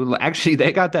Pelicans would actually.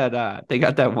 They got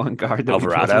that one guard,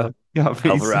 Alvarado.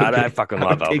 Alvarado, I fucking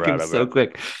love Alvarado. Take him so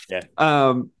quick.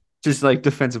 Yeah. Just like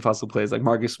defensive hustle plays, like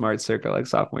Marcus Smart, circa like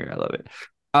sophomore year. I love it.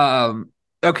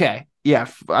 Okay. Yeah,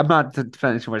 I'm not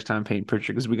spending too much time on Peyton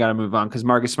Pritchard because we got to move on, because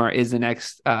Marcus Smart is the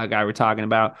next guy we're talking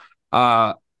about.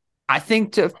 I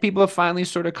think people have finally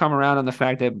sort of come around on the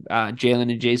fact that Jalen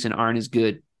and Jason aren't as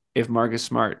good if Marcus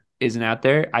Smart isn't out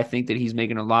there. I think that he's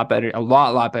making a lot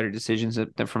better decisions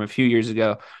than from a few years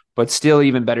ago, but still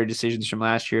even better decisions from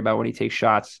last year about when he takes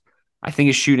shots. I think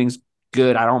his shooting's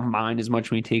good. I don't mind as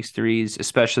much when he takes threes,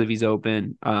 especially if he's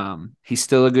open. He's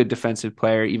still a good defensive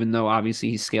player, even though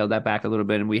obviously he's scaled that back a little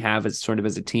bit, and we have it sort of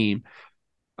as a team.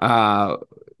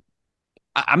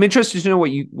 I'm interested to know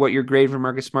what your grade for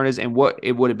Marcus Smart is and what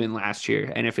it would have been last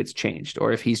year, and if it's changed,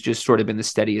 or if he's just sort of been the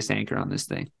steadiest anchor on this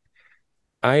thing.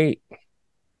 I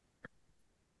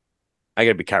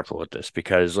gotta be careful with this,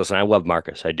 because listen, I love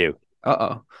Marcus. I do.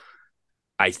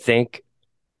 I think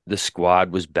the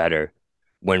squad was better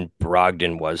when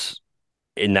Brogdon was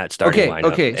in that starting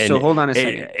lineup. Okay, so hold on a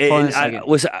second.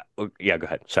 Yeah, go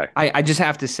ahead. Sorry. I just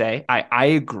have to say I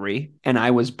agree, and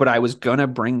I was gonna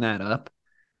bring that up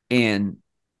in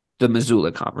the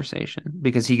Mazzulla conversation,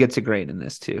 because he gets a grade in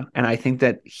this too. And I think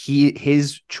that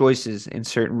his choices in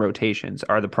certain rotations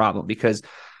are the problem, because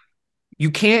you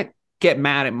can't get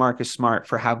mad at Marcus Smart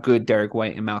for how good Derek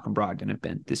White and Malcolm Brogdon have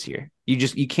been this year.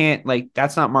 You can't,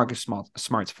 that's not Marcus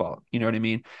Smart's fault. You know what I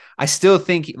mean? I still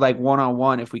think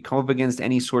one-on-one, if we come up against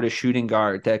any sort of shooting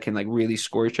guard that can really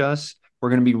scorch us, we're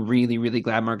going to be really, really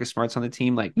glad Marcus Smart's on the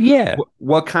team.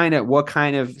 What kind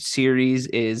of series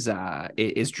is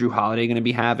Drew Holiday going to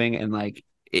be having? And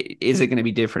is it going to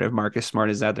be different if Marcus Smart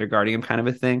is out there guarding him, kind of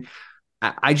a thing?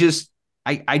 I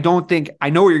don't think, I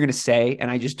know what you're going to say,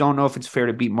 and I just don't know if it's fair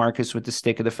to beat Marcus with the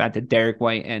stick of the fact that Derek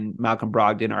White and Malcolm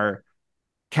Brogdon are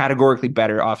categorically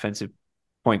better offensive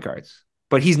point guards,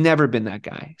 but he's never been that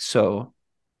guy. So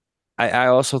I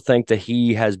also think that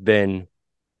he has been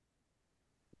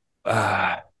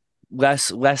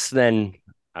less than,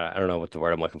 I don't know what the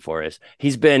word I'm looking for is.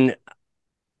 He's been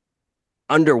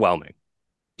underwhelming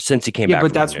since he came back.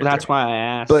 But that's why I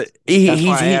asked. But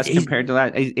he's compared to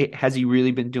that. Has he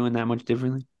really been doing that much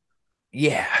differently?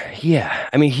 Yeah.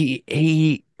 I mean,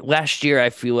 he last year, I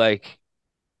feel like,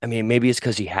 maybe it's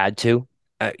because he had to,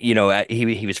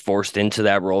 he was forced into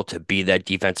that role to be that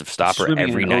defensive stopper Swimming in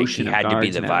every an night. He ocean of had to be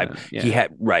guards the vibe. now. He Yeah.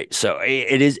 had right. So I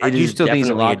it do is still think he's a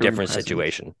definitely a locker room different presence.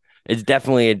 situation. It's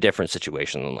definitely a different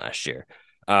situation than last year.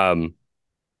 Um,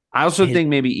 I also his think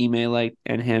maybe Ime like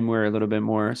and him were a little bit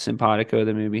more simpatico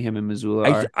than maybe him and Missoula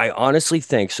I are. I honestly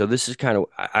think so. This is kind of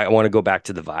I want to go back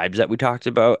to the vibes that we talked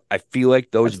about. I feel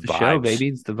like those That's the show, vibes baby.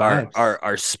 It's the are vibes. are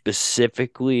are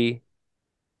specifically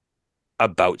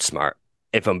about Smart,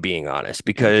 if I'm being honest,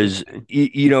 because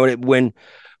Interesting.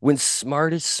 when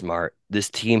Smart is smart, this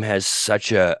team has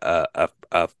such a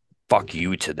fuck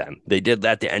you to them. They did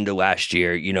that at the end of last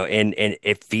year, and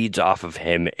it feeds off of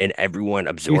him, and everyone You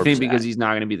absorbs think because that. he's not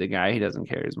going to be the guy, he doesn't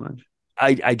care as much?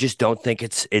 I just don't think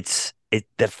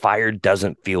the fire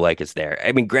doesn't feel like it's there.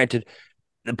 I mean, granted,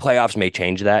 the playoffs may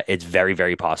change that. It's very,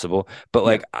 very possible.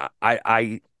 But Yeah.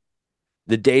 like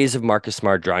the days of Marcus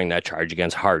Smart drawing that charge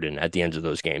against Harden at the end of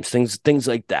those games, things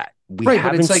like that. We Right, but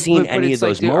haven't it's like, seen but any of it's like,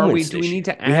 those do, are we? moments Do we this need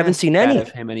year. to We haven't ask seen that any. of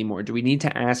him anymore? Do we need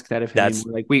to ask that of him That's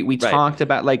anymore? Like we right. talked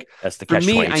about, like That's the for catch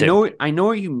me, 22. I know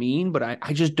what you mean, but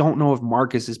I just don't know if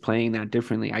Marcus is playing that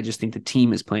differently. I just think the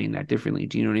team is playing that differently.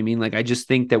 Do you know what I mean? Like I just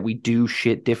think that we do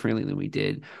shit differently than we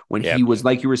did when Yeah. he was,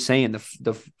 like you were saying,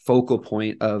 the focal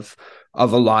point of a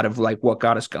lot of like what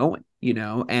got us going.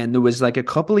 And there was like a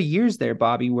couple of years there,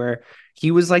 Bobby, where he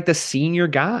was like the senior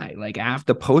guy, like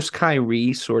after post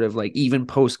Kyrie, sort of like even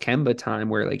post Kemba time,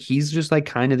 where like he's just like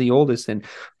kind of the oldest. And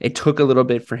it took a little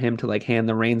bit for him to like hand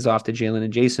the reins off to Jalen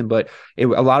and Jason. But a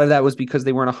lot of that was because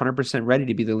they weren't 100% ready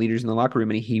to be the leaders in the locker room.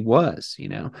 And he was.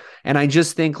 And I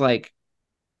just think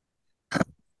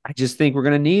we're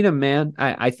going to need him, man.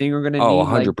 I think we're going to Oh,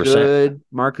 need like 100%. good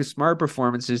Marcus Smart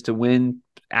performances to win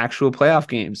actual playoff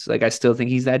games. Like I still think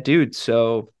he's that dude.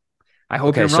 So I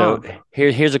hope Okay, you're so wrong.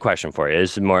 here's a question for you.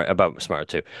 This is more about Smart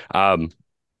too.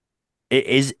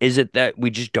 Is it that we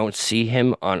just don't see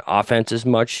him on offense as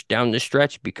much down the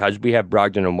stretch because we have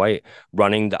Brogdon and White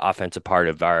running the offensive part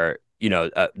of our,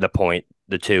 the point,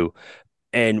 the two,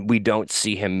 and we don't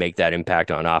see him make that impact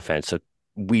on offense. So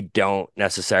we don't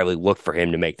necessarily look for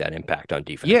him to make that impact on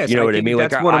defense. Yes, You know I what I think mean? Like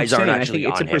that's our what I'm eyes aren't saying. I actually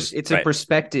think on him, it's a right?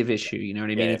 perspective issue. You know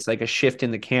what I mean? Yeah. It's like a shift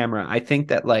in the camera. I think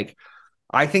that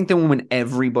when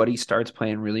everybody starts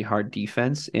playing really hard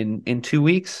defense in 2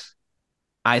 weeks,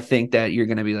 I think that you're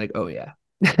gonna be like, oh yeah,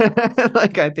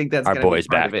 like I think that's Our gonna be boy's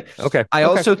part of back. it. Okay. I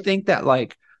Okay. also think that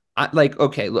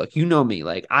okay, look, you know me,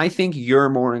 like I think you're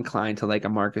more inclined to like a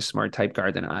Marcus Smart type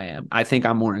guard than I am. I think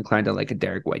I'm more inclined to like a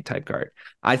Derek White type guard.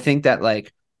 I think that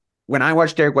like when I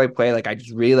watch Derek White play, like I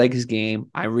just really like his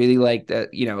game. I really like that,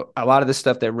 a lot of the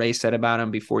stuff that Ray said about him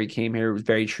before he came here was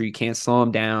very true. You can't slow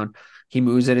him down. He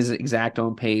moves at his exact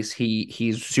own pace.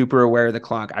 He's super aware of the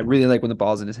clock. I really like when the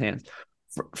ball's in his hands.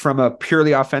 From a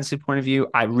purely offensive point of view,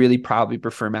 I really probably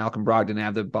prefer Malcolm Brogdon to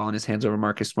have the ball in his hands over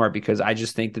Marcus Smart because I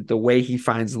just think that the way he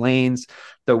finds lanes,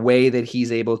 the way that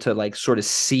he's able to like sort of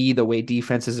see the way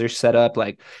defenses are set up,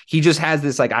 like he just has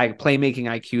this like playmaking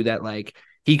IQ that like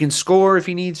he can score if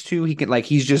he needs to. He can like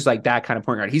he's just like that kind of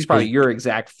point guard. He's probably His your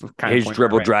exact kind of his point guard,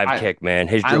 dribble right? drive kick, man.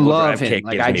 His I dribble love drive him. kick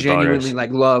Like gives I me genuinely boners.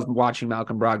 like love watching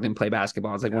Malcolm Brogdon play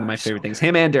basketball. It's like one of my So favorite things. good.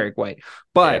 Him and Derek White. Yeah.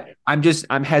 But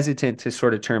I'm hesitant to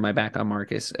sort of turn my back on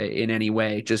Marcus in any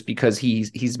way, just because he's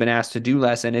been asked to do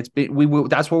less, and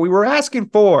that's what we were asking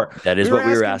for. That We is were what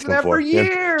we were asking for asking that for for. Yeah.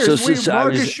 So, years. so, so I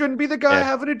Marcus was, shouldn't be the guy yeah,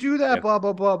 having to do that. yeah. Blah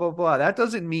blah blah blah blah. That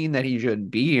doesn't mean that he shouldn't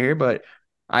be here, but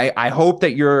I hope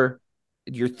that your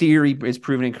theory is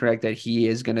proven incorrect that he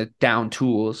is going to down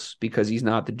tools because he's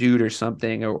not the dude or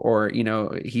something, or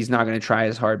he's not going to try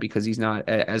as hard because he's not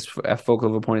as a focal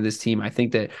of a point of this team. I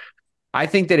think that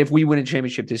if we win a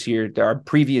championship this year, our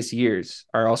previous years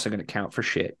are also going to count for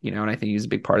shit, and I think he's a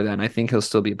big part of that. And I think he'll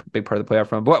still be a big part of the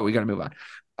playoff run, but we got to move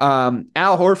on.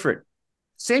 Al Horford,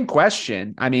 same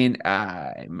question. I mean,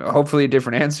 hopefully a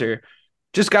different answer.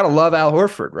 Just got to love Al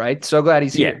Horford, right? So glad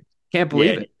he's Yeah. here. Can't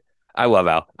believe Yeah. it. I love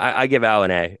Al. I give Al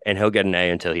an A, and he'll get an A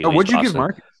until he Oh, leaves what'd you give Boston.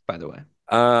 Marcus, by the way?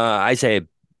 I say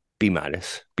B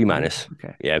minus. B minus.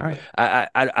 Okay. Yeah. All right.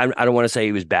 I don't want to say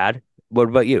he was bad. What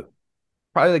about you?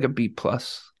 Probably like a B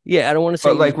plus. Yeah, I don't want to say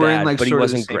But he was like we're in bad, like but he sort of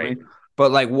the wasn't same great. range.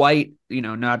 But like White,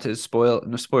 not to no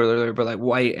spoiler alert, but like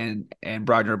White and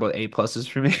Brogdon are both A pluses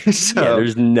for me. Yeah, So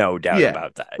there's no doubt yeah.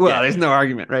 about that. Well, Yeah. there's no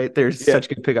argument, right? There's Yeah. such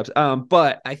good pickups.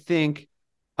 But I think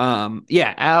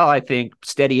yeah, Al, I think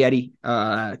steady Eddie,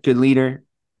 good leader.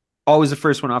 Always the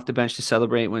first one off the bench to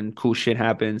celebrate when cool shit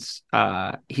happens.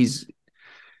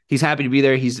 He's happy to be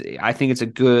there. I think it's a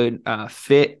good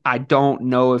fit. I don't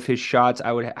know if his shots,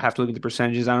 I would have to look at the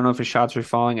percentages. I don't know if his shots are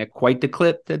falling at quite the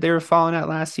clip that they were falling at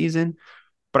last season,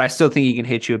 but I still think he can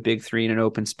hit you a big three in an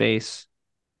open space.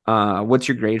 What's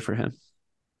your grade for him?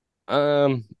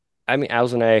 Um, I mean,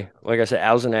 Al's an A. Like I said,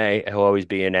 Al's an A. He'll always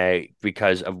be an A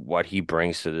because of what he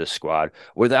brings to this squad.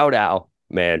 Without Al,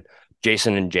 man,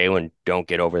 Jason and Jalen don't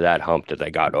get over that hump that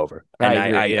they got over. I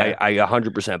And agree. Yeah. I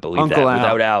 100% believe Uncle that.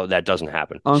 Without Al. Al, that doesn't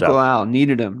happen. Uncle So Al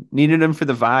needed him for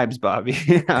the vibes, Bobby.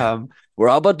 we're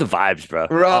all about the vibes, bro.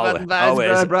 We're all about Always, the vibes,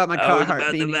 bro. I always, brought my always Carhartt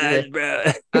about the beanie today. vibes,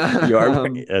 bro. You are.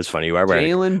 That's funny. You are wearing.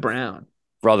 Jalen Brown.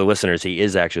 For all the listeners, he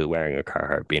is actually wearing a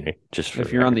Carhartt beanie. Just for If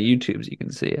the you're on record. the YouTubes, you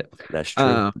can see it. That's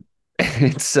true.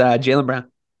 It's Jalen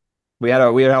Brown. We had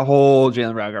a whole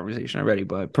Jalen Brown conversation already,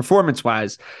 but performance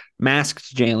wise,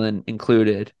 masked Jalen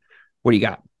included. What do you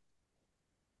got?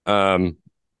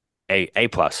 A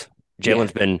plus. Yeah,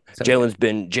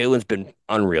 Jalen's been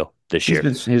unreal this year.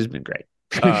 He's been great.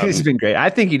 He's Um, been great. I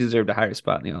think he deserved a higher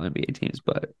spot in the All NBA teams,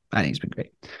 but I think he's been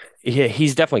great. yeah,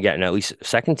 he's definitely getting at least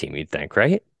second team, you'd think,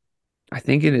 right? I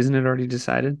think it isn't it already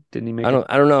decided? Didn't he make it?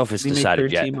 I don't know if it's Did he make decided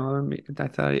third yet. team All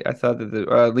NBA? I thought that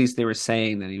or at least they were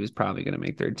saying that he was probably going to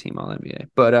make third team All NBA.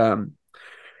 But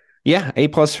yeah, A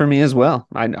plus for me as well.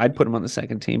 I'd put him on the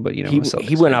second team, but I'm a He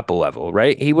Celtics went fan. up a level,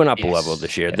 right? He went up a level Yes,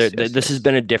 this year. yes, This has yes.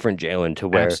 been a different Jalen to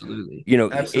where, Absolutely,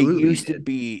 it absolutely, he used to did.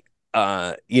 be,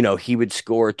 he would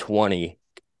score 20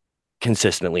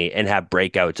 consistently and have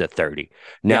breakouts at 30.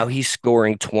 Now Yeah, he's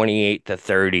scoring 28 to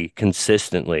 30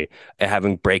 consistently and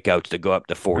having breakouts to go up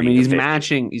to I 40 mean to 50.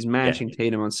 he's Yeah, matching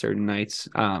Tatum on certain nights.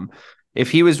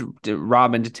 If he was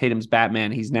Robin to Tatum's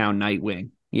Batman, he's now Nightwing.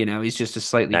 He's just a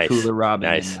slightly nice, cooler Robin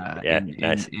nice. Yeah,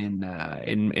 nice.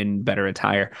 in better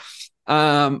attire.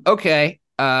 Okay.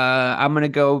 I'm gonna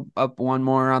go up one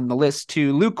more on the list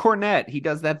too. Luke Cornett. He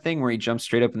does that thing where he jumps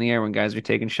straight up in the air when guys are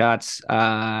taking shots.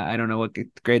 I don't know what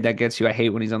grade that gets you. I hate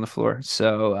when he's on the floor.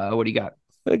 So what do you got?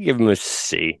 I'll give him a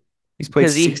C He's played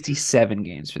because 67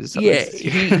 games for the yeah, Celtics this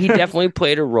he year. definitely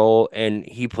played a role and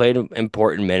he played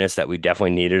important minutes that we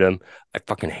definitely needed him. I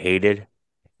fucking hated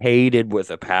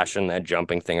with a passion that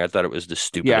jumping thing. I thought it was the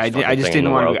Yeah, stupidest I fucking just thing in didn't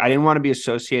the want to world. be. I didn't want to be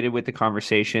associated with the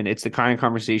conversation. It's the kind of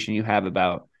conversation you have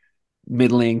about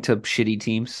middling to shitty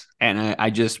teams, and I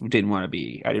just didn't want to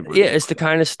be. I didn't want to Yeah, be a it's part the of that.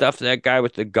 kind of stuff that guy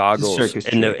with the It's a goggles circus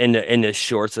and trick. the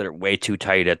shorts that are way too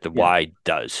tight at the Yeah, wide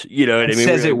does. You know what and I mean?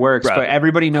 says We're it like, works, bro, but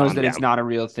everybody knows calm that it's down. not a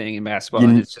real thing in basketball,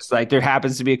 and You, it's just like there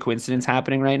happens to be a coincidence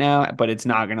happening right now, but it's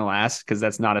not going to last because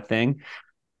that's not a thing.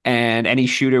 And any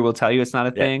shooter will tell you it's not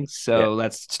a yeah, thing. yeah. So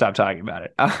let's stop talking about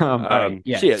it. All right. So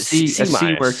Yeah. yeah, A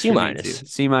C works C for me too. minus,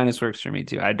 C minus works for me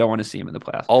too. I don't want to see him in the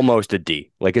playoffs. almost a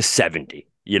D, like a 70.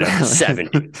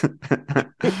 70.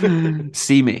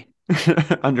 See me.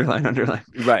 Underline.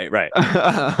 Right, right.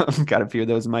 Got a few of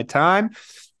those in my time.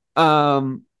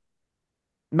 Um,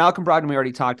 Malcolm Brogdon we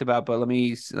already talked about, but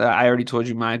I already told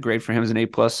you my grade for him is an A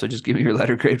plus, so just give me your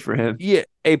letter grade for him. Yeah,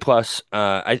 A plus.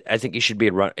 I think he should be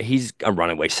a run. He's a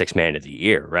runaway six man of the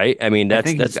year, right? I mean, I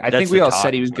that's think we the all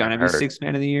said talk he was from what I gonna be heard. sixth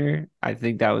man of the year. I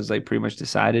think that was like pretty much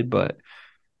decided, but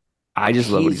I just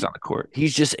love when he's He's on the court.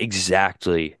 he's just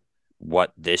exactly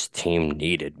what this team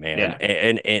needed, man. Yeah.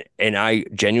 And I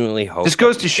genuinely This hope that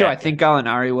goes we to show I get think there.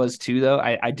 Gallinari was too, though.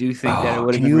 I do think that it Oh,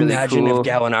 would have can been you really imagine if cool.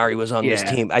 Gallinari was on this Yeah.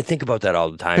 team? I think about that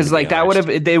all the time, to Because be like that would honest.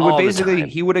 have they would All the basically time.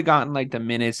 he would have gotten like the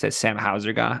minutes that Sam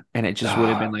Hauser got, and it just would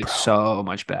have been Oh, like bro. so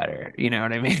much better. You know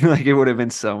what I mean? Like it would have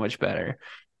been so much better.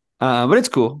 But it's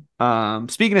cool.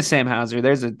 Speaking of Sam Hauser,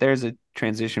 there's a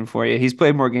transition for you. He's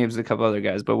played more games than a couple other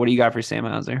guys, but what do you got for Sam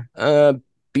Hauser?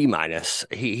 B minus.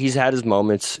 He's had his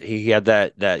moments. He had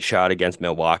that shot against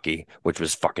Milwaukee, which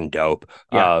was fucking dope.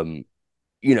 Yeah.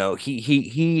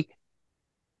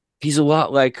 He's a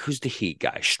lot like who's the Heat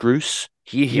guy? Struce.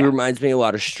 He Yeah. reminds me a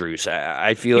lot of Struce.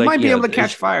 I feel He like, might be able to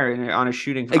catch there's fire on a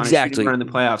shooting exactly run in the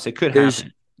playoffs. It could there's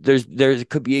happen. there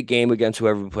could be a game against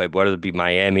whoever we play, whether it be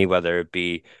Miami, whether it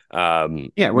be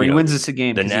Yeah, where he wins us a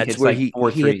game the because he Nets hits where like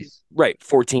four he hit threes. right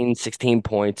 14, 16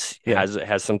 points, Yeah.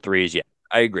 has some threes. Yeah,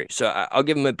 I agree. So I'll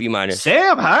give him a B minus.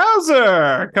 Sam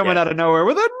Hauser coming Yeah. out of nowhere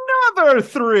with another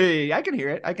three. I can hear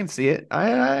it. I can see it.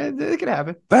 It could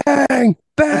happen. Bang,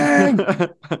 bang. I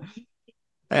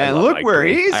And love look Mike where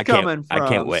Breen. he's coming I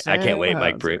can't from. wait. I can't Sam wait,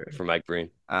 Hauser. for Mike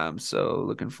Breen. I'm so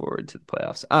looking forward to the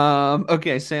playoffs.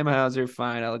 Okay, Sam Hauser,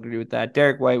 fine. I'll agree with that.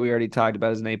 Derek White, we already talked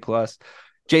about as an A plus.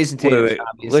 Jason Tatum's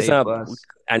obvious Let's A not. plus.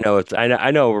 I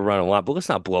know we're running a lot, but let's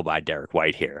not blow by Derek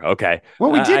White here, okay?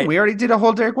 Well, we did. I We already did a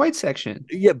whole Derek White section.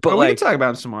 Yeah, but But we can like, talk about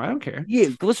him some more. I don't care. yeah,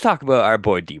 let's talk about our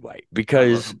boy D White I love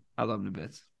because him. I love him to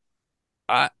bits.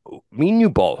 I, me and you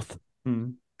both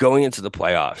Hmm. going into the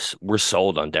playoffs, we're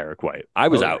sold on Derek White. I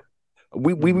was Oh, yeah. out.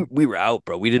 We were out,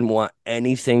 bro. We didn't want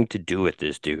anything to do with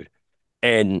this dude,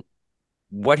 and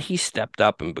what he stepped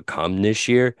up and become this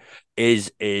year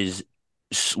is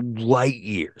light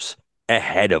years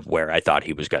ahead of where I thought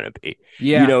he was going to be.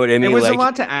 You Yeah, know what I it mean? was a Like,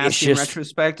 lot to it's ask in just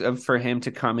retrospect for him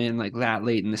to come in like that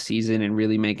late in the season and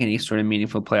really make any sort of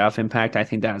meaningful playoff impact. I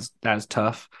think that's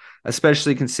tough,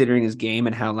 especially considering his game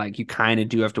and how like you kind of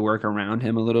do have to work around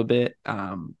him a little bit.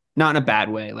 Not in a bad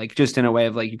way, like just in a way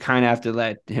of like you kind of have to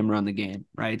let him run the game,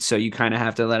 right? So you kind of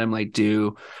have to let him like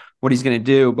do what he's going to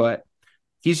do, but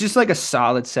he's just like a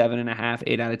solid 7.5,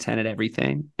 8 out of 10 at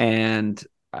everything. And,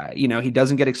 he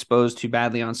doesn't get exposed too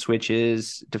badly on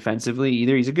switches defensively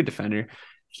either. He's a good defender.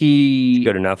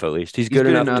 good enough, at least. He's He's good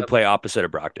good enough to enough. play opposite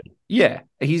of Brockton. Yeah,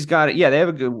 he's got it. Yeah, they have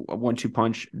a good 1-2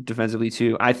 punch defensively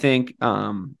too. I think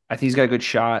he's got a good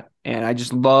shot, and I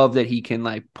just love that he can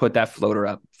like put that floater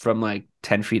up from like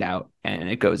 10 feet out and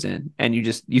it goes in, and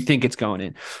you think it's going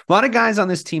in. A lot of guys on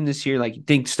this team this year like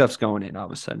think stuff's going in all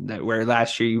of a sudden, that where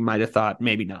last year you might have thought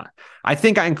maybe not. I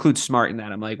think I include Smart in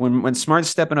that. I'm like when Smart's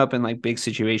stepping up in like big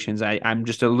situations, I'm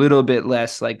just a little bit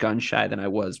less like gun shy than I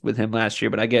was with him last year,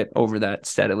 but I get over that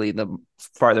steadily the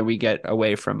farther we get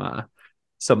away from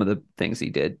some of the things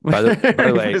he did. By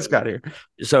the way, just got here.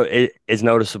 So it's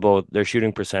noticeable their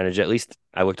shooting percentage. At least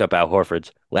I looked up Al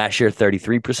Horford's last year,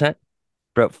 33%,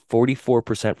 but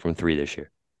 44% from three this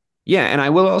year. Yeah, and I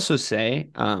will also say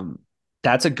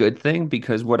that's a good thing,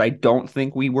 because what I don't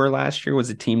think we were last year was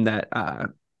a team that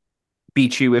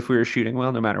beat you if we were shooting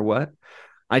well, no matter what.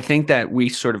 I think that we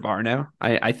sort of are now.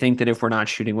 I think that if we're not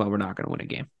shooting well, we're not going to win a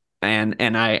game. And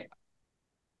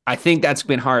I think that's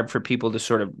been hard for people to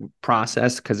sort of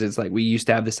process, because it's like we used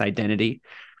to have this identity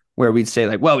where we'd say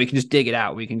like, well, we can just dig it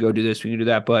out. We can go do this. We can do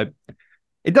that. But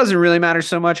it doesn't really matter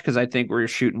so much, because I think we're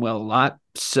shooting well a lot.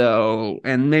 So,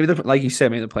 and maybe like you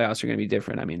said, maybe the playoffs are going to be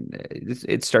different. I mean,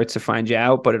 it starts to find you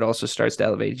out, but it also starts to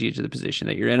elevate you to the position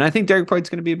that you're in. I think Derek White's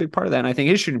going to be a big part of that. And I think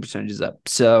his shooting percentage is up.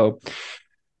 So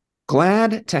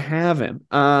glad to have him.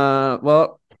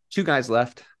 Well, two guys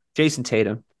left. Jason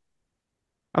Tatum.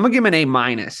 I'm gonna give him an A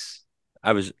minus.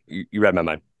 You read my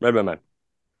mind. Read my mind.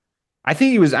 I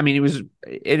think he was. I mean, he was.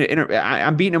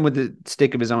 I'm beating him with the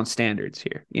stick of his own standards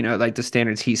here. Like the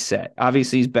standards he set.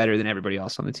 Obviously, he's better than everybody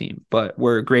else on the team, but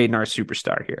we're grading our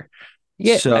superstar here.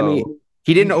 Yeah, so I mean,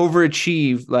 he didn't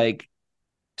overachieve like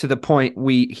to the point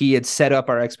he had set up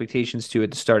our expectations to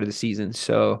at the start of the season.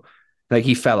 So like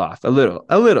he fell off a little.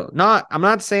 Not. I'm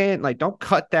not saying like don't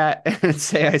cut that and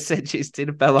say I said Jason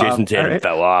Tatum fell off. Jason Tatum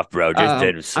fell off, bro.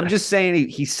 I'm just saying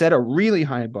he set a really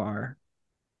high bar,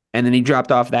 and then he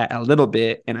dropped off that a little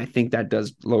bit, and I think that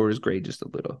does lower his grade just a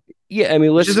little. Yeah, I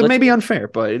mean, which is maybe unfair,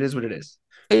 but it is what it is.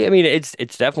 I mean, it's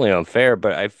definitely unfair,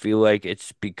 but I feel like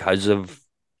it's because of,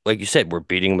 like you said, we're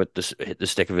beating with the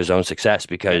stick of his own success.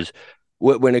 Because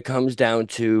when it comes down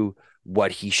to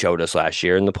what he showed us last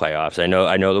year in the playoffs, I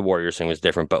know the Warriors thing was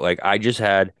different, but like I just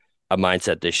had a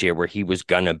mindset this year where he was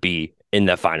gonna be in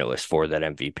the finalist for that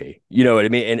MVP. You know what I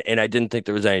mean? And I didn't think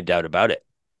there was any doubt about it.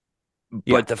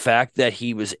 But the fact that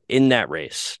he was in that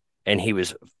race and he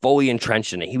was fully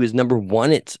entrenched in it, he was number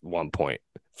one at one point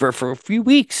for a few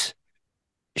weeks,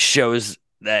 shows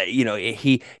that,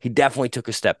 he definitely took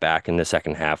a step back in the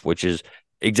second half, which is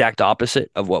exact opposite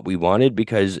of what we wanted.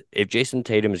 Because if Jason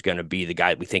Tatum is going to be the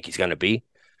guy we think he's going to be,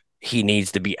 he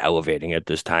needs to be elevating at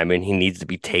this time, and he needs to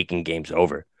be taking games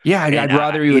over. Yeah, I'd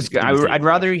rather I'd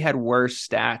rather he had worse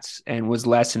stats and was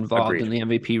less involved in the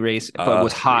MVP race, but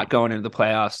was hot going into the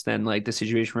playoffs than like the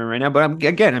situation we're in right now. But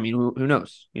again, I mean, who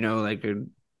knows? Like you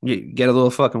get a little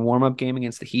fucking warm up game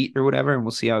against the Heat or whatever, and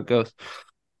we'll see how it goes.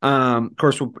 Of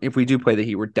course, if we do play the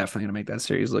Heat, we're definitely gonna make that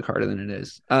series look harder than it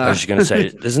is. I was just gonna say,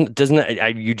 doesn't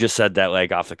that, you just said that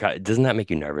like off the cut? Doesn't that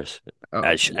make you nervous?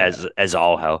 As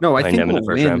all hell. No, I think we'll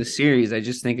win the series. I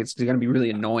just think it's going to be really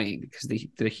annoying because the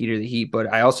Heat are the Heat,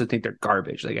 but I also think they're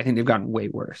garbage. Like I think they've gotten way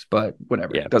worse, but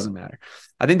whatever. Yeah. It doesn't matter.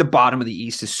 I think the bottom of the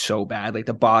East is so bad. Like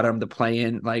the bottom, the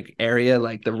play-in like area,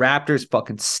 like the Raptors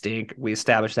fucking stink. We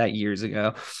established that years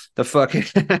ago. The fucking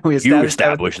we established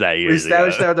that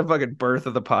at the fucking birth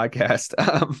of the podcast.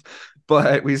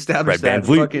 But we established that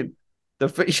fucking.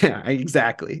 Yeah,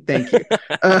 exactly. Thank you.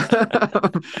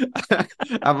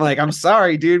 I'm like, I'm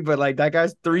sorry, dude, but like that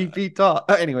guy's 3 feet tall.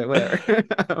 Anyway,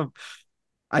 whatever.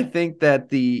 I think that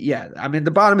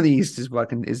the bottom of the East is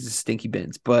the stinky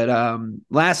bins. But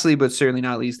lastly, but certainly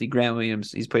not leastly, Grant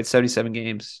Williams. He's played 77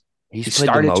 games. He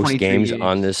started the most games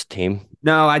on this team.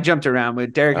 No, I jumped around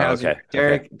with Derek Hauser.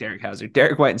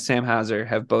 Derek White and Sam Hauser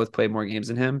have both played more games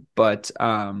than him, but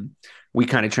we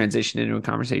kind of transitioned into a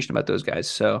conversation about those guys.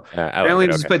 So Grant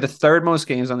Williams has played the third most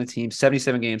games on the team,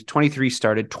 77 games, 23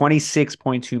 started,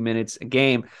 26.2 minutes a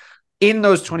game. In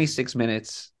those 26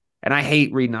 minutes, and I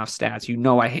hate reading off stats.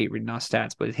 I hate reading off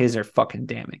stats, but his are fucking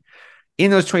damning.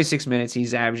 In those 26 minutes,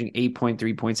 he's averaging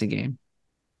 8.3 points a game,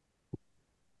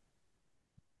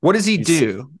 What does he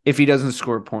do if he doesn't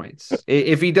score points?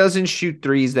 If he doesn't shoot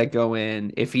threes that go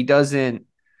in, if he doesn't,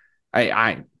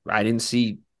 I didn't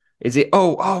see. Is it?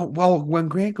 Well, when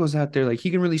Grant goes out there, like he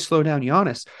can really slow down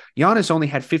Giannis. Giannis only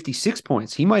had 56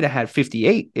 points. He might have had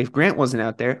 58 if Grant wasn't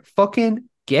out there. Fucking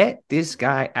get this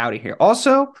guy out of here.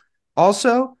 Also,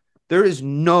 there is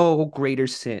no greater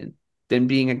sin than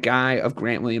being a guy of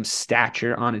Grant Williams'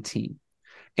 stature on a team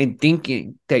and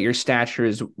thinking that your stature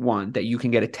is one that you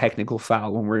can get a technical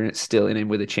foul when we're still in it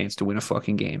with a chance to win a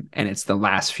fucking game. And it's the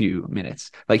last few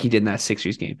minutes, like he did in that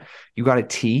Sixers game. You got a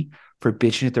T for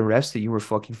bitching at the refs that you were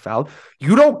fucking fouled.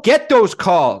 You don't get those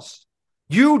calls.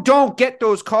 You don't get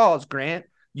those calls, Grant.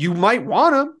 You might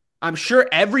want them. I'm sure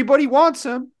everybody wants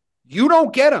them. You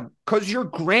don't get them because you're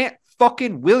Grant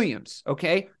fucking Williams,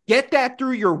 okay? Get that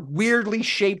through your weirdly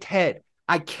shaped head.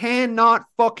 I cannot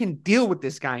fucking deal with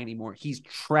this guy anymore. He's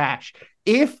trash.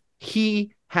 If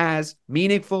he has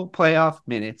meaningful playoff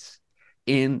minutes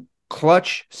in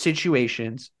clutch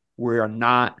situations, we're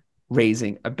not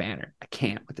raising a banner. I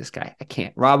can't with this guy. I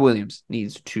can't. Rob Williams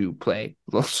needs to play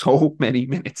so many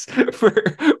minutes for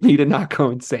me to not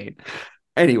go insane.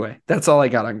 Anyway, that's all I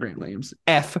got on Grant Williams.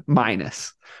 F-.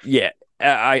 Yeah.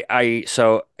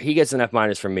 So he gets an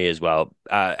F- from me as well.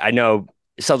 I know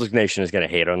Celtic Nation is going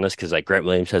to hate on this because like Grant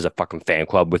Williams has a fucking fan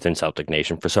club within Celtic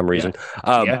Nation for some reason.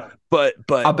 But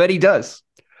I'll bet he does.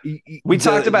 We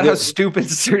talked about how stupid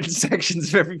certain sections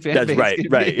of every fan base. That's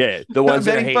right. Yeah, the ones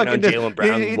that are hating on Jaylen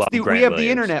Brown. We have the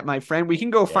internet, my friend. We can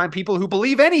go find people who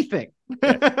believe anything. You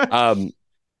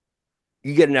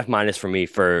get an F- from me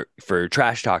for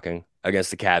trash talking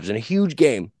against the Cavs in a huge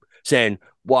game, saying,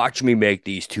 "Watch me make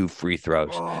these 2 free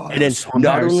throws." And then so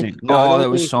that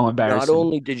was so embarrassing. Not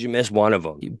only did you miss one of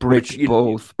them, you bricked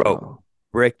both, bro.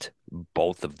 Bricked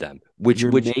both of them. Which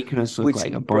making us look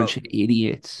like a bunch of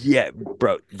idiots. Yeah,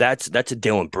 bro. That's a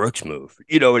Dylan Brooks move.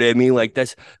 You know what I mean? Like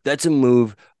that's a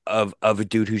move of a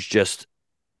dude who's just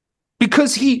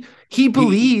because he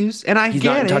believes, and I he's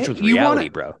get not in touch with reality,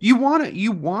 bro. You want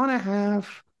to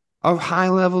have a high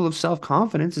level of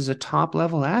self-confidence as a top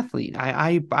level athlete.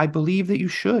 I believe that you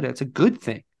should. That's a good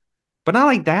thing. But not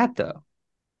like that though.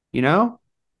 You know?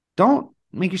 Don't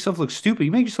make yourself look stupid.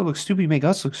 You make yourself look stupid, you make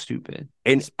us look stupid.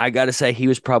 And I gotta say, he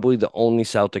was probably the only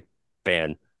Celtic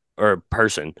fan or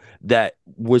person that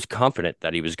was confident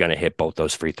that he was going to hit both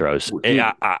those free throws. And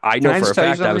I know for a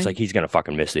fact I was like, he's going to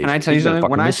fucking miss these. Can I tell you something?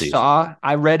 When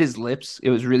I read his lips,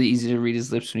 it was really easy to read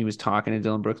his lips when he was talking to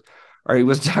Dylan Brooks. Or he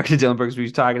wasn't talking to Dylan Brooks, but he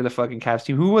was talking to the fucking Cavs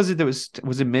team. Who was it that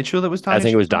was it Mitchell that was talking? I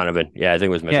think it was Donovan. Yeah, I think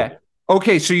it was Mitchell. Yeah.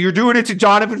 Okay, so you're doing it to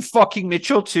Donovan fucking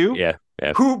Mitchell too? Yeah.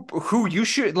 Who you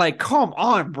should, like, come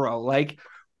on, bro. Like,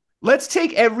 let's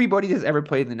take everybody that's ever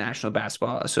played in the National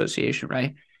Basketball Association,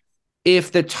 right?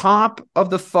 If the top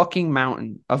of the fucking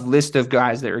mountain of list of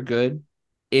guys that are good,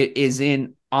 it is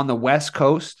on the West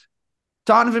Coast,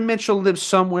 Donovan Mitchell lives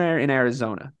somewhere in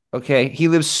Arizona. Okay, he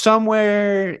lives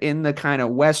somewhere in the kind of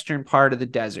western part of the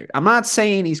desert. I'm not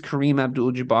saying he's Kareem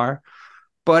Abdul-Jabbar,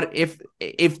 but if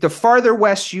the farther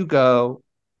west you go,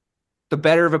 the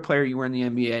better of a player you were in the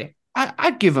NBA.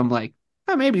 I'd give him like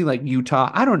maybe like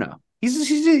Utah. I don't know.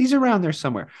 He's around there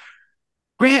somewhere.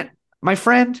 Grant, my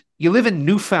friend, you live in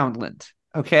Newfoundland.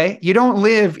 Okay, you don't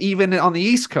live even on the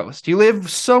East Coast. You live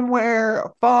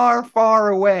somewhere far, far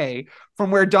away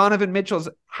from where Donovan Mitchell's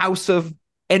house of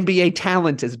NBA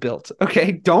talent is built.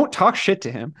 Okay, don't talk shit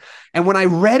to him. And when I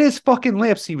read his fucking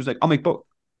lips, he was like, I'll make both.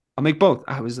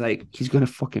 I was like, he's going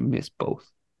to fucking miss both.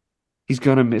 He's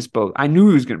going to miss both. I knew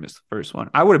he was going to miss the first one.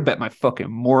 I would have bet my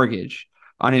fucking mortgage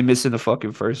on him missing the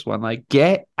fucking first one. Like,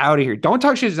 get out of here. Don't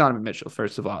talk shit to Donovan Mitchell,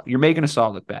 first of all. You're making us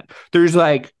all look bad. There's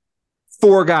like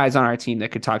 4 guys on our team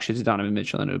that could talk shit to Donovan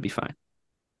Mitchell and it would be fine.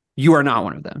 You are not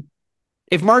one of them.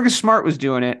 If Marcus Smart was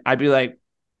doing it, I'd be like,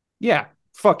 yeah,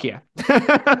 fuck yeah.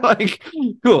 Like,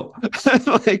 cool.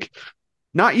 Like,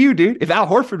 not you, dude. If Al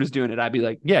Horford was doing it, I'd be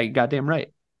like, yeah, you goddamn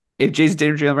right. If Jason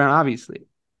Tatum, Jaylen Brown, obviously.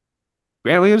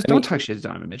 Grant Williams, don't talk shit to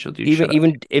Donovan Mitchell, dude.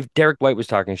 Even if Derek White was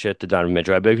talking shit to Donovan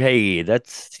Mitchell, I'd be like, hey,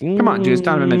 that's... Come on, dude, it's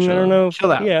Donovan Mitchell. I don't know.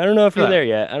 Chill out. Yeah, I don't know if you're there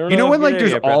yet. I don't know. You know when, like,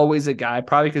 there's always a guy,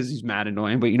 probably because he's mad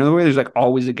annoying, but you know where there's, like,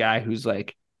 always a guy who's,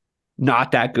 like,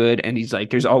 not that good, and he's,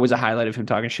 like, there's always a highlight of him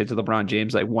talking shit to LeBron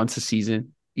James, like, once a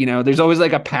season. You know, there's always,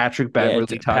 like, a Patrick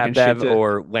Beverly talking shit to...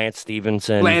 Or Lance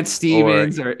Stevenson.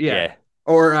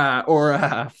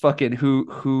 Or fucking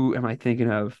who am I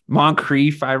thinking of?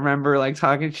 Moncrief, I remember like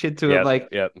talking shit to him. Like,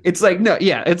 it's like, no,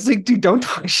 yeah, it's like, dude, don't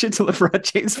talk shit to LeBron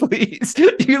James, please.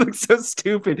 You look so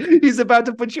stupid. He's about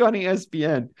to put you on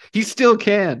ESPN. He still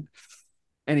can.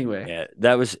 Anyway. Yeah,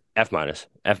 that was F minus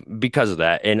F because of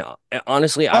that. And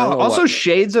honestly, I don't know. Also,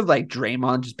 shades of like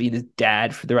Draymond just being his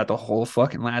dad throughout the whole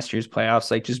fucking last year's playoffs,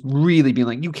 like just really being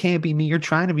like, you can't be me. You're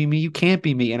trying to be me. You can't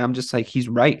be me. And I'm just like, he's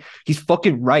right. He's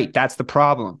fucking right. That's the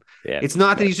problem. Yeah, it's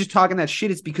not that he's just talking that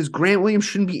shit. It's because Grant Williams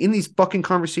shouldn't be in these fucking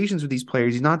conversations with these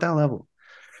players. He's not that level.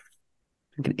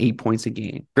 Fucking 8 points a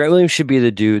game. Grant Williams should be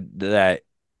the dude that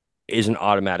is an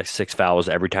automatic 6 fouls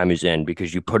every time he's in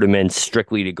because you put him in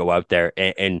strictly to go out there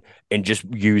and just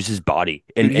use his body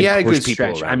and he had a good push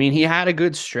stretch. Around. I mean, he had a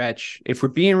good stretch. If we're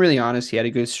being really honest, he had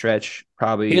a good stretch.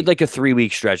 Probably he had like a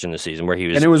 3-week stretch in the season where he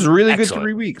was, and it was a really excellent. Good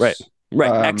 3 weeks.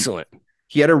 Right, excellent.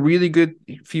 He had a really good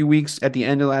few weeks at the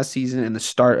end of last season and the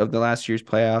start of the last year's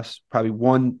playoffs. Probably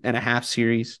 1.5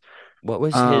 series. What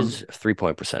was his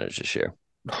 3-point percentage this year?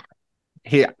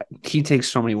 He takes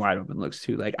so many wide open looks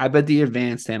too. Like I bet the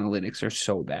advanced analytics are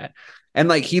so bad. And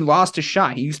like he lost a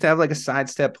shot. He used to have like a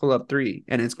sidestep pull up 3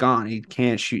 and it's gone. He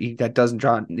can't shoot. That doesn't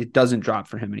drop. It doesn't drop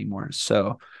for him anymore.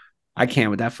 So I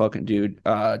can't with that fucking dude.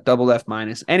 Double F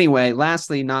minus. Anyway,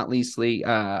 lastly, not leastly,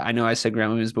 I know I said Grant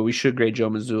Williams, but we should grade Joe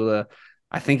Mazzulla.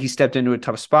 I think he stepped into a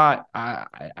tough spot.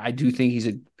 I do think he's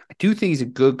a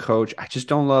good coach. I just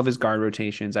don't love his guard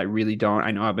rotations. I really don't.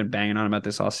 I know I've been banging on him about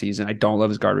this all season. I don't love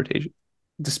his guard rotation.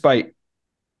 Despite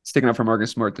sticking up for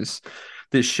Marcus Smart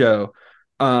this show.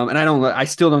 And I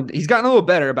still don't, he's gotten a little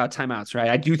better about timeouts, right?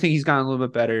 I do think he's gotten a little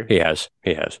bit better. He has.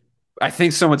 I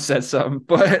think someone said something,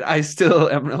 but I still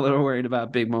am a little worried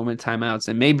about big moment timeouts.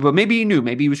 And maybe he knew,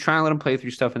 maybe he was trying to let him play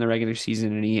through stuff in the regular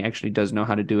season and he actually does know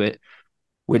how to do it,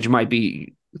 which might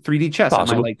be 3D chess.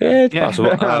 Possible. It's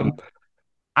possible.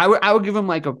 I would give him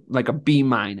like a B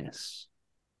minus.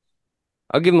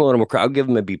 I'll give him a little more. I'll give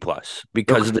him a B plus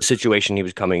because of the situation he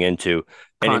was coming into.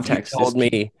 And Context. If you told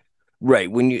me,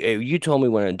 right when you told me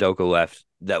when Udoka left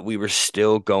that we were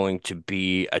still going to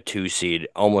be a 2 seed,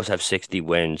 almost have 60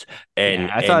 wins, and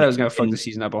I thought I was going to fuck the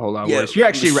season up a whole lot worse. You're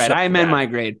actually right. I amend my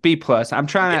grade B plus. I'm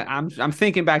trying to. I'm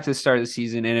thinking back to the start of the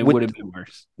season, and it would have been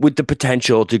worse with the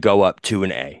potential to go up to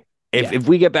an A. If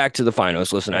we get back to the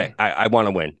finals, listen, I want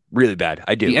to win really bad.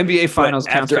 I do. The NBA finals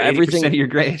counts for 80% of your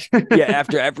grade.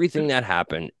 After everything that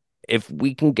happened, if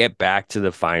we can get back to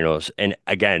the finals, and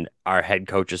again, our head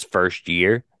coach's first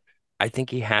year, I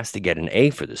think he has to get an A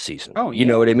for the season. Oh, yeah. You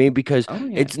know what I mean? Because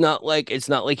it's not like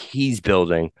he's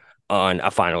building on a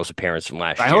finals appearance from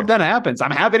last year. I hope that happens.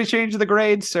 I'm happy to change the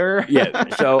grade, sir.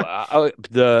 So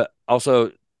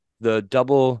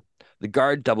the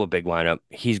guard double big lineup,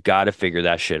 he's got to figure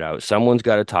that shit out. Someone's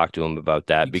got to talk to him about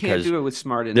that you because can't do it with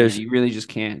Smart in there. You really just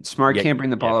can't. Smart can't bring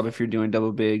the ball up if you're doing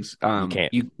double bigs.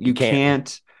 You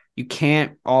can't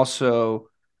also.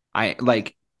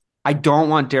 I don't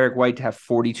want Derek White to have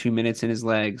 42 minutes in his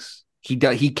legs. He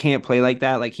can't play like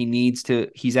that. Like he needs to.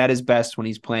 He's at his best when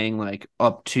he's playing like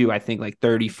up to I think like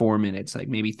 34 minutes, like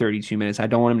maybe 32 minutes. I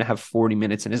don't want him to have 40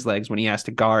 minutes in his legs when he has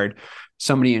to guard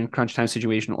somebody in a crunch time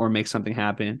situation or make something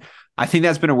happen. I think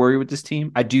that's been a worry with this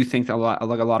team. I do think that a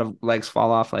lot of legs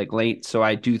fall off like late, so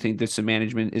I do think that some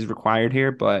management is required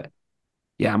here. But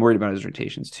yeah, I'm worried about his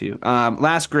rotations too.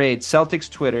 Last grade, Celtics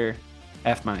Twitter,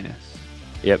 F minus.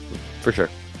 Yep, for sure.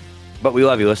 But we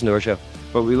love you. Listen to our show.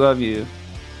 But we love you.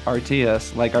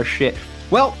 RTS, like our shit.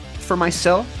 Well, for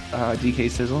myself, DK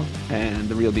Sizzle, and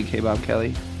the real BK Bob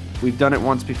Kelly, we've done it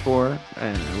once before,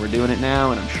 and we're doing it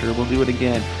now, and I'm sure we'll do it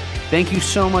again. Thank you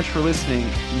so much for listening.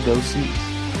 Go Seas.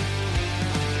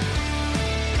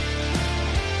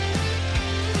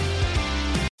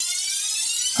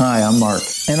 Hi, I'm Mark.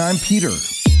 And I'm Peter.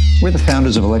 We're the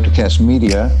founders of Electrocast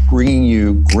Media, bringing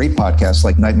you great podcasts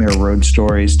like Nightmare Road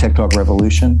Stories, Tech Talk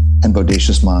Revolution, and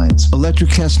Bodacious Minds.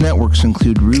 Electrocast networks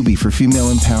include Ruby for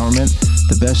female empowerment,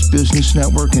 the Best Business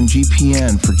Network, and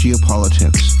GPN for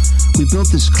geopolitics. We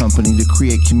built this company to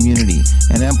create community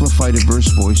and amplify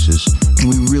diverse voices, and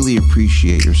we really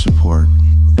appreciate your support.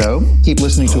 So, keep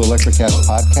listening to Electrocast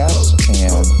podcasts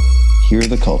and hear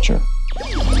the culture.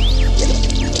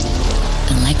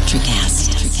 Electrocast.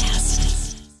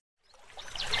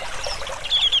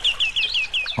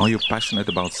 Are you passionate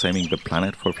about saving the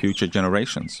planet for future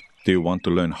generations? Do you want to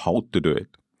learn how to do it?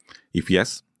 If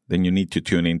yes, then you need to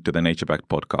tune in to the Nature Backed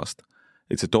podcast.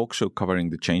 It's a talk show covering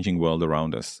the changing world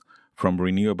around us, from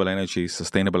renewable energy,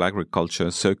 sustainable agriculture,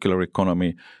 circular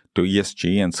economy, to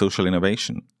ESG and social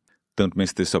innovation. Don't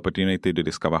miss this opportunity to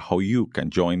discover how you can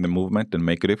join the movement and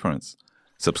make a difference.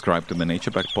 Subscribe to the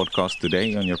Nature Backed podcast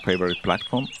today on your favorite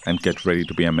platform and get ready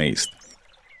to be amazed.